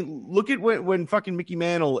 I mean, look at when fucking Mickey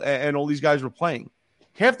Mantle and all these guys were playing.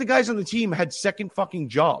 Half the guys on the team had second fucking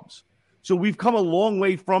jobs. So we've come a long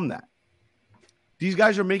way from that. These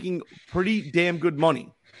guys are making pretty damn good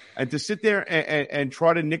money. And to sit there and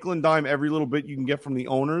try to nickel and dime every little bit you can get from the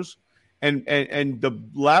owners, and the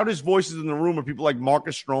loudest voices in the room are people like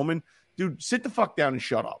Marcus Stroman. Dude, sit the fuck down and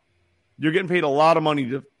shut up. You're getting paid a lot of money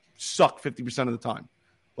to suck 50% of the time.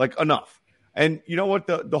 Like, enough. And you know what?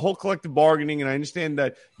 The whole collective bargaining, and I understand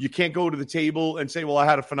that you can't go to the table and say, well, I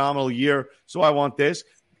had a phenomenal year, so I want this.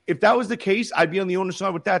 If that was the case, I'd be on the owner's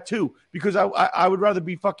side with that too, because I would rather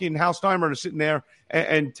be fucking Hal Steinbrenner sitting there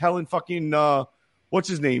and telling fucking what's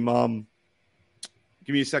his name?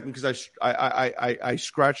 Give me a second, because I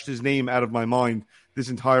scratched his name out of my mind this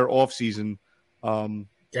entire offseason.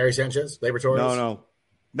 Gary Sanchez, Labor Torres. No,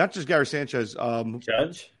 not just Gary Sanchez.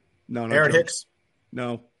 Judge. No, Aaron Judge. Hicks.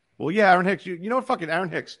 No. Well, yeah, Aaron Hicks. You know what? Fucking Aaron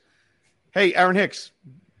Hicks. Hey, Aaron Hicks,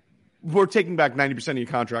 we're taking back 90% of your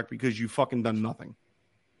contract because you fucking done nothing.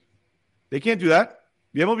 They can't do that.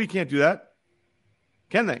 The MLB can't do that.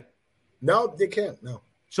 Can they? No, they can't. No.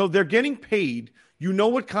 So they're getting paid. You know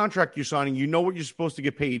what contract you're signing. You know what you're supposed to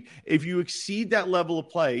get paid. If you exceed that level of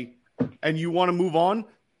play and you want to move on,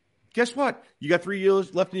 guess what? You got 3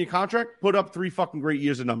 years left in your contract. Put up 3 fucking great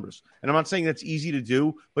years of numbers. And I'm not saying that's easy to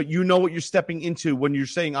do, but you know what you're stepping into when you're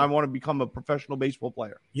saying, I want to become a professional baseball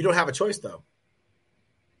player. You don't have a choice, though.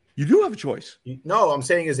 You do have a choice. No, I'm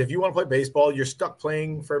saying is if you want to play baseball, you're stuck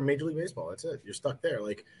playing for Major League Baseball. That's it. You're stuck there.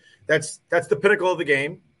 Like that's the pinnacle of the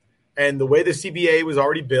game. And the way the CBA was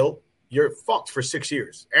already built, you're fucked for 6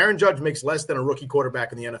 years. Aaron Judge makes less than a rookie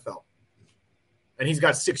quarterback in the NFL. And he's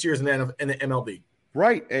got 6 years in the MLB.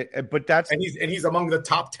 Right. But he's among the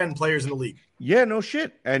top 10 players in the league. Yeah, no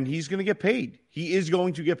shit. And he's going to get paid. He is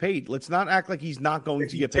going to get paid. Let's not act like he's not going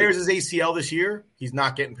to get paid. If he tears his ACL this year, he's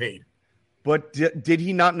not getting paid. But did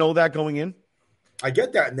he not know that going in? I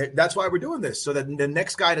get that. And that's why we're doing this, so that the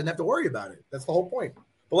next guy doesn't have to worry about it. That's the whole point.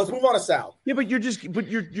 But let's move on to Sal. Yeah, but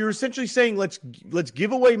you're essentially saying let's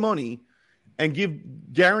give away money and give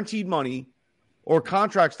guaranteed money or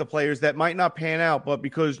contracts to players that might not pan out, but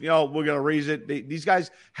because we're going to raise it, these guys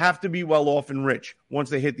have to be well off and rich once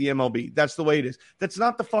they hit the MLB. That's the way it is. That's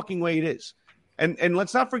not the fucking way it is. And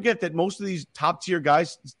let's not forget that most of these top tier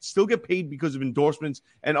guys still get paid because of endorsements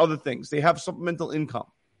and other things. They have supplemental income.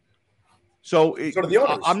 So do the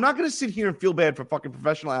owners. I'm not going to sit here and feel bad for fucking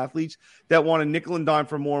professional athletes that want to nickel and dime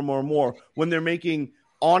for more and more and more when they're making,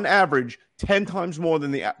 on average, 10 times more than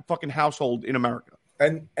the fucking household in America.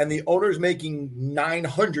 And the owner's making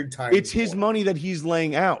 900 times. It's his money that he's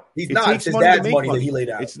laying out. He's not. It's his dad's money that he laid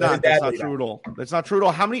out. It's not. That's not true at all. That's not true at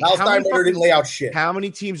all. How many didn't lay out shit? How many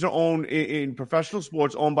teams are owned in professional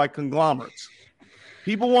sports owned by conglomerates?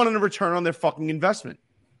 People want a return on their fucking investment.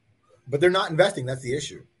 But they're not investing. That's the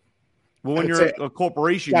issue. Well, when you're a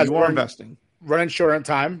corporation, you are investing. Running short on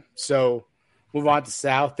time. So move on to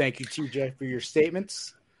Sal. Thank you, TJ, for your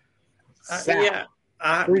statements. Sal. Yeah.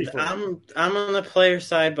 I'm on the player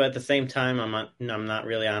side, but at the same time, I'm not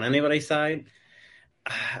really on anybody's side.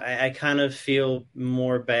 I kind of feel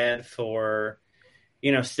more bad for,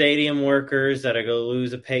 stadium workers that are going to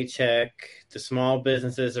lose a paycheck, the small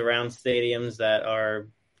businesses around stadiums that are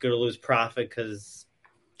going to lose profit because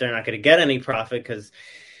they're not going to get any profit because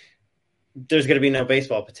there's going to be no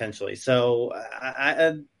baseball potentially. So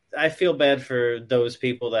I feel bad for those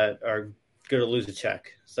people that are going to lose a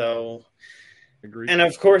check. So. Agreed. And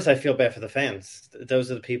of course, I feel bad for the fans. Those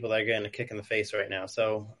are the people that are getting a kick in the face right now.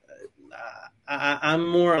 So I'm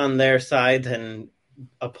more on their side than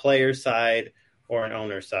a player's side or an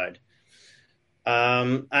owner's side.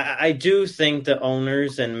 I do think the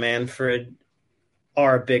owners and Manfred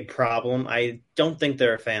are a big problem. I don't think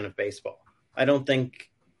they're a fan of baseball. I don't think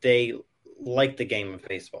they like the game of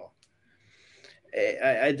baseball.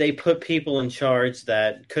 They put people in charge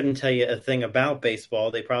that couldn't tell you a thing about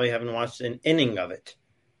baseball. They probably haven't watched an inning of it.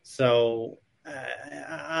 So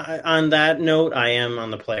on that note, I am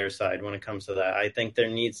on the player side when it comes to that. I think there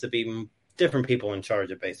needs to be different people in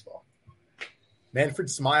charge of baseball. Manfred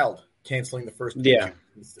smiled, canceling the first. Yeah,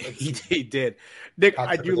 he did. Nick,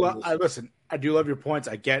 I do love your points.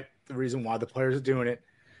 I get the reason why the players are doing it.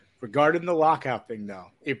 Regarding the lockout thing, though,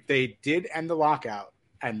 if they did end the lockout,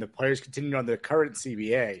 and the players continued on the current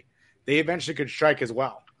CBA, they eventually could strike as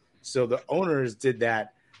well. So the owners did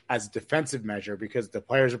that as a defensive measure because the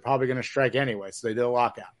players are probably going to strike anyway, so they did a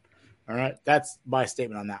lockout. All right? That's my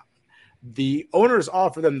statement on that. The owners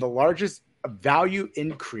offer them the largest value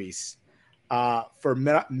increase for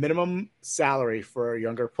minimum salary for a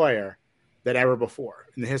younger player than ever before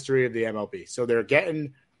in the history of the MLB. So they're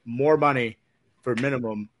getting more money for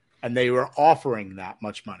minimum, and they were offering that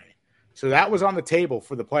much money. So that was on the table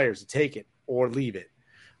for the players to take it or leave it.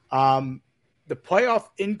 The playoff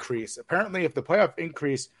increase, apparently if the playoff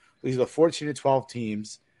increase leaves the 14 to 12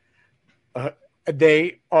 teams,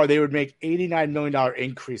 they would make $89 million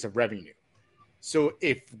increase of revenue. So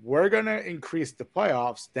if we're going to increase the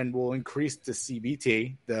playoffs, then we'll increase the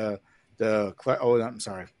CBT, the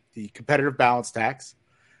competitive balance tax.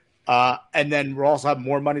 And then we'll also have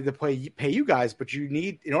more money to pay you guys. But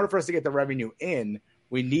in order for us to get the revenue in,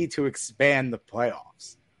 we need to expand the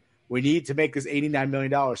playoffs. We need to make this $89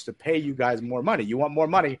 million to pay you guys more money. You want more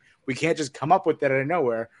money. We can't just come up with that out of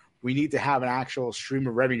nowhere. We need to have an actual stream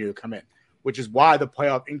of revenue to come in, which is why the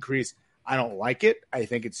playoff increase, I don't like it. I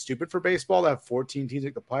think it's stupid for baseball to have 14 teams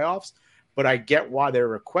make the playoffs, but I get why they're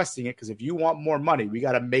requesting it, because if you want more money, we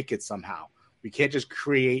got to make it somehow. We can't just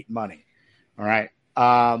create money. All right.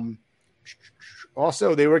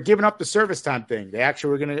 Also, they were giving up the service time thing. They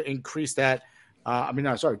actually were going to decrease that,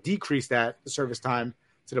 the service time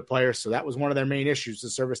to the players. So that was one of their main issues, the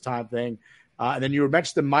service time thing. And then you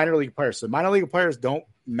mentioned the minor league players. So minor league players don't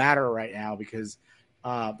matter right now because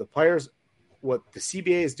the players, what the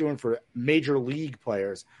CBA is doing for major league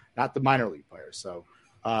players, not the minor league players. So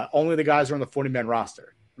only the guys who are on the 40-man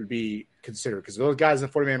roster would be considered, because those guys in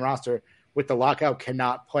the 40-man roster with the lockout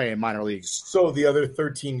cannot play in minor leagues. So the other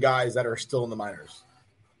 13 guys that are still in the minors.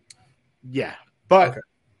 Yeah. But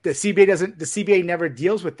the CBA never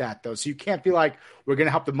deals with that, though. So you can't be like, we're going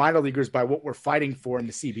to help the minor leaguers by what we're fighting for in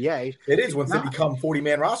the CBA. It is once they become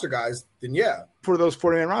 40-man roster guys, then yeah. For those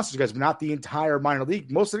 40-man roster guys, but not the entire minor league.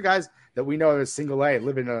 Most of the guys that we know as single A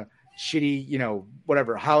live in a shitty,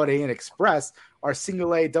 whatever, Holiday Inn Express are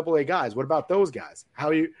single A, double A guys. What about those guys? How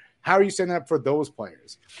are you setting up for those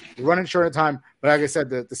players? We're running short of time, but like I said,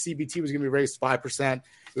 the CBT was going to be raised 5%. It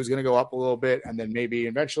was going to go up a little bit, and then maybe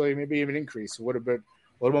even increase. So it would have been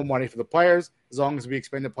a little more money for the players, as long as we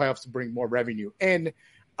expand the playoffs to bring more revenue in.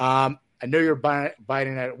 I know you're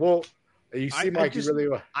biting at it. Well, you seem like you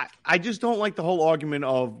really – I just don't like the whole argument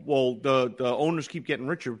of, well, the owners keep getting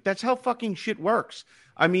richer. That's how fucking shit works.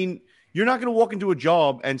 I mean, you're not going to walk into a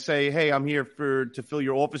job and say, hey, I'm here to fill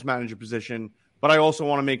your office manager position, but I also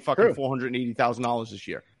want to make fucking $480,000 this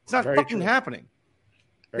year. It's not happening.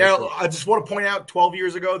 Now, I just want to point out, 12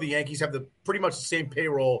 years ago, the Yankees have pretty much the same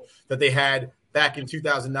payroll that they had back in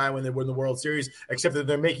 2009 when they won the World Series, except that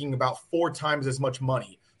they're making about 4 times as much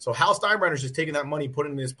money. So Hal Steinbrenner's just taking that money,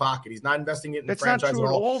 putting it in his pocket. He's not investing it in the franchise at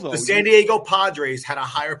all. The San Diego Padres had a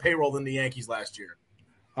higher payroll than the Yankees last year.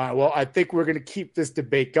 All right, well, I think we're going to keep this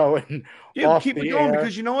debate going. Yeah, keep it going,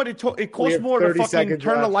 because you know what? It costs more to fucking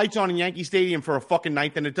turn the lights on in Yankee Stadium for a fucking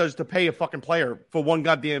night than it does to pay a fucking player for one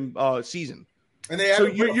goddamn season. And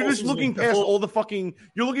you're just looking past all the fucking.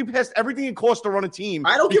 You're looking past everything it costs to run a team.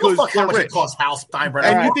 I don't give a fuck how much it costs Hal Steinbrenner.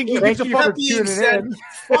 And you think he gives a fuck?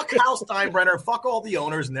 Fuck Hal Steinbrenner. Fuck all the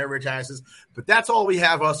owners and their rich asses. But that's all we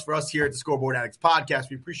have for us here at the Scoreboard Addicts Podcast.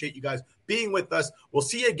 We appreciate you guys being with us. We'll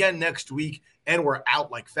see you again next week, and we're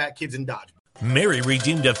out like fat kids in Dodge. Mary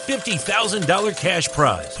redeemed a $50,000 cash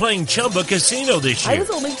prize playing Chumba Casino this year. I was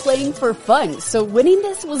only playing for fun, so winning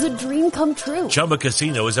this was a dream come true. Chumba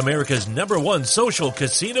Casino is America's #1 social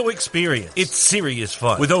casino experience. It's serious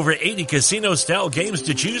fun. With over 80 casino-style games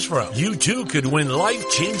to choose from, you too could win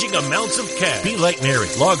life-changing amounts of cash. Be like Mary.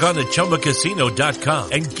 Log on to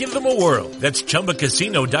ChumbaCasino.com and give them a whirl. That's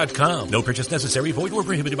ChumbaCasino.com. No purchase necessary. Void where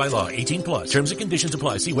prohibited by law. 18+. Terms and conditions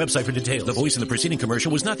apply. See website for details. The voice in the preceding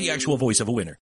commercial was not the actual voice of a winner.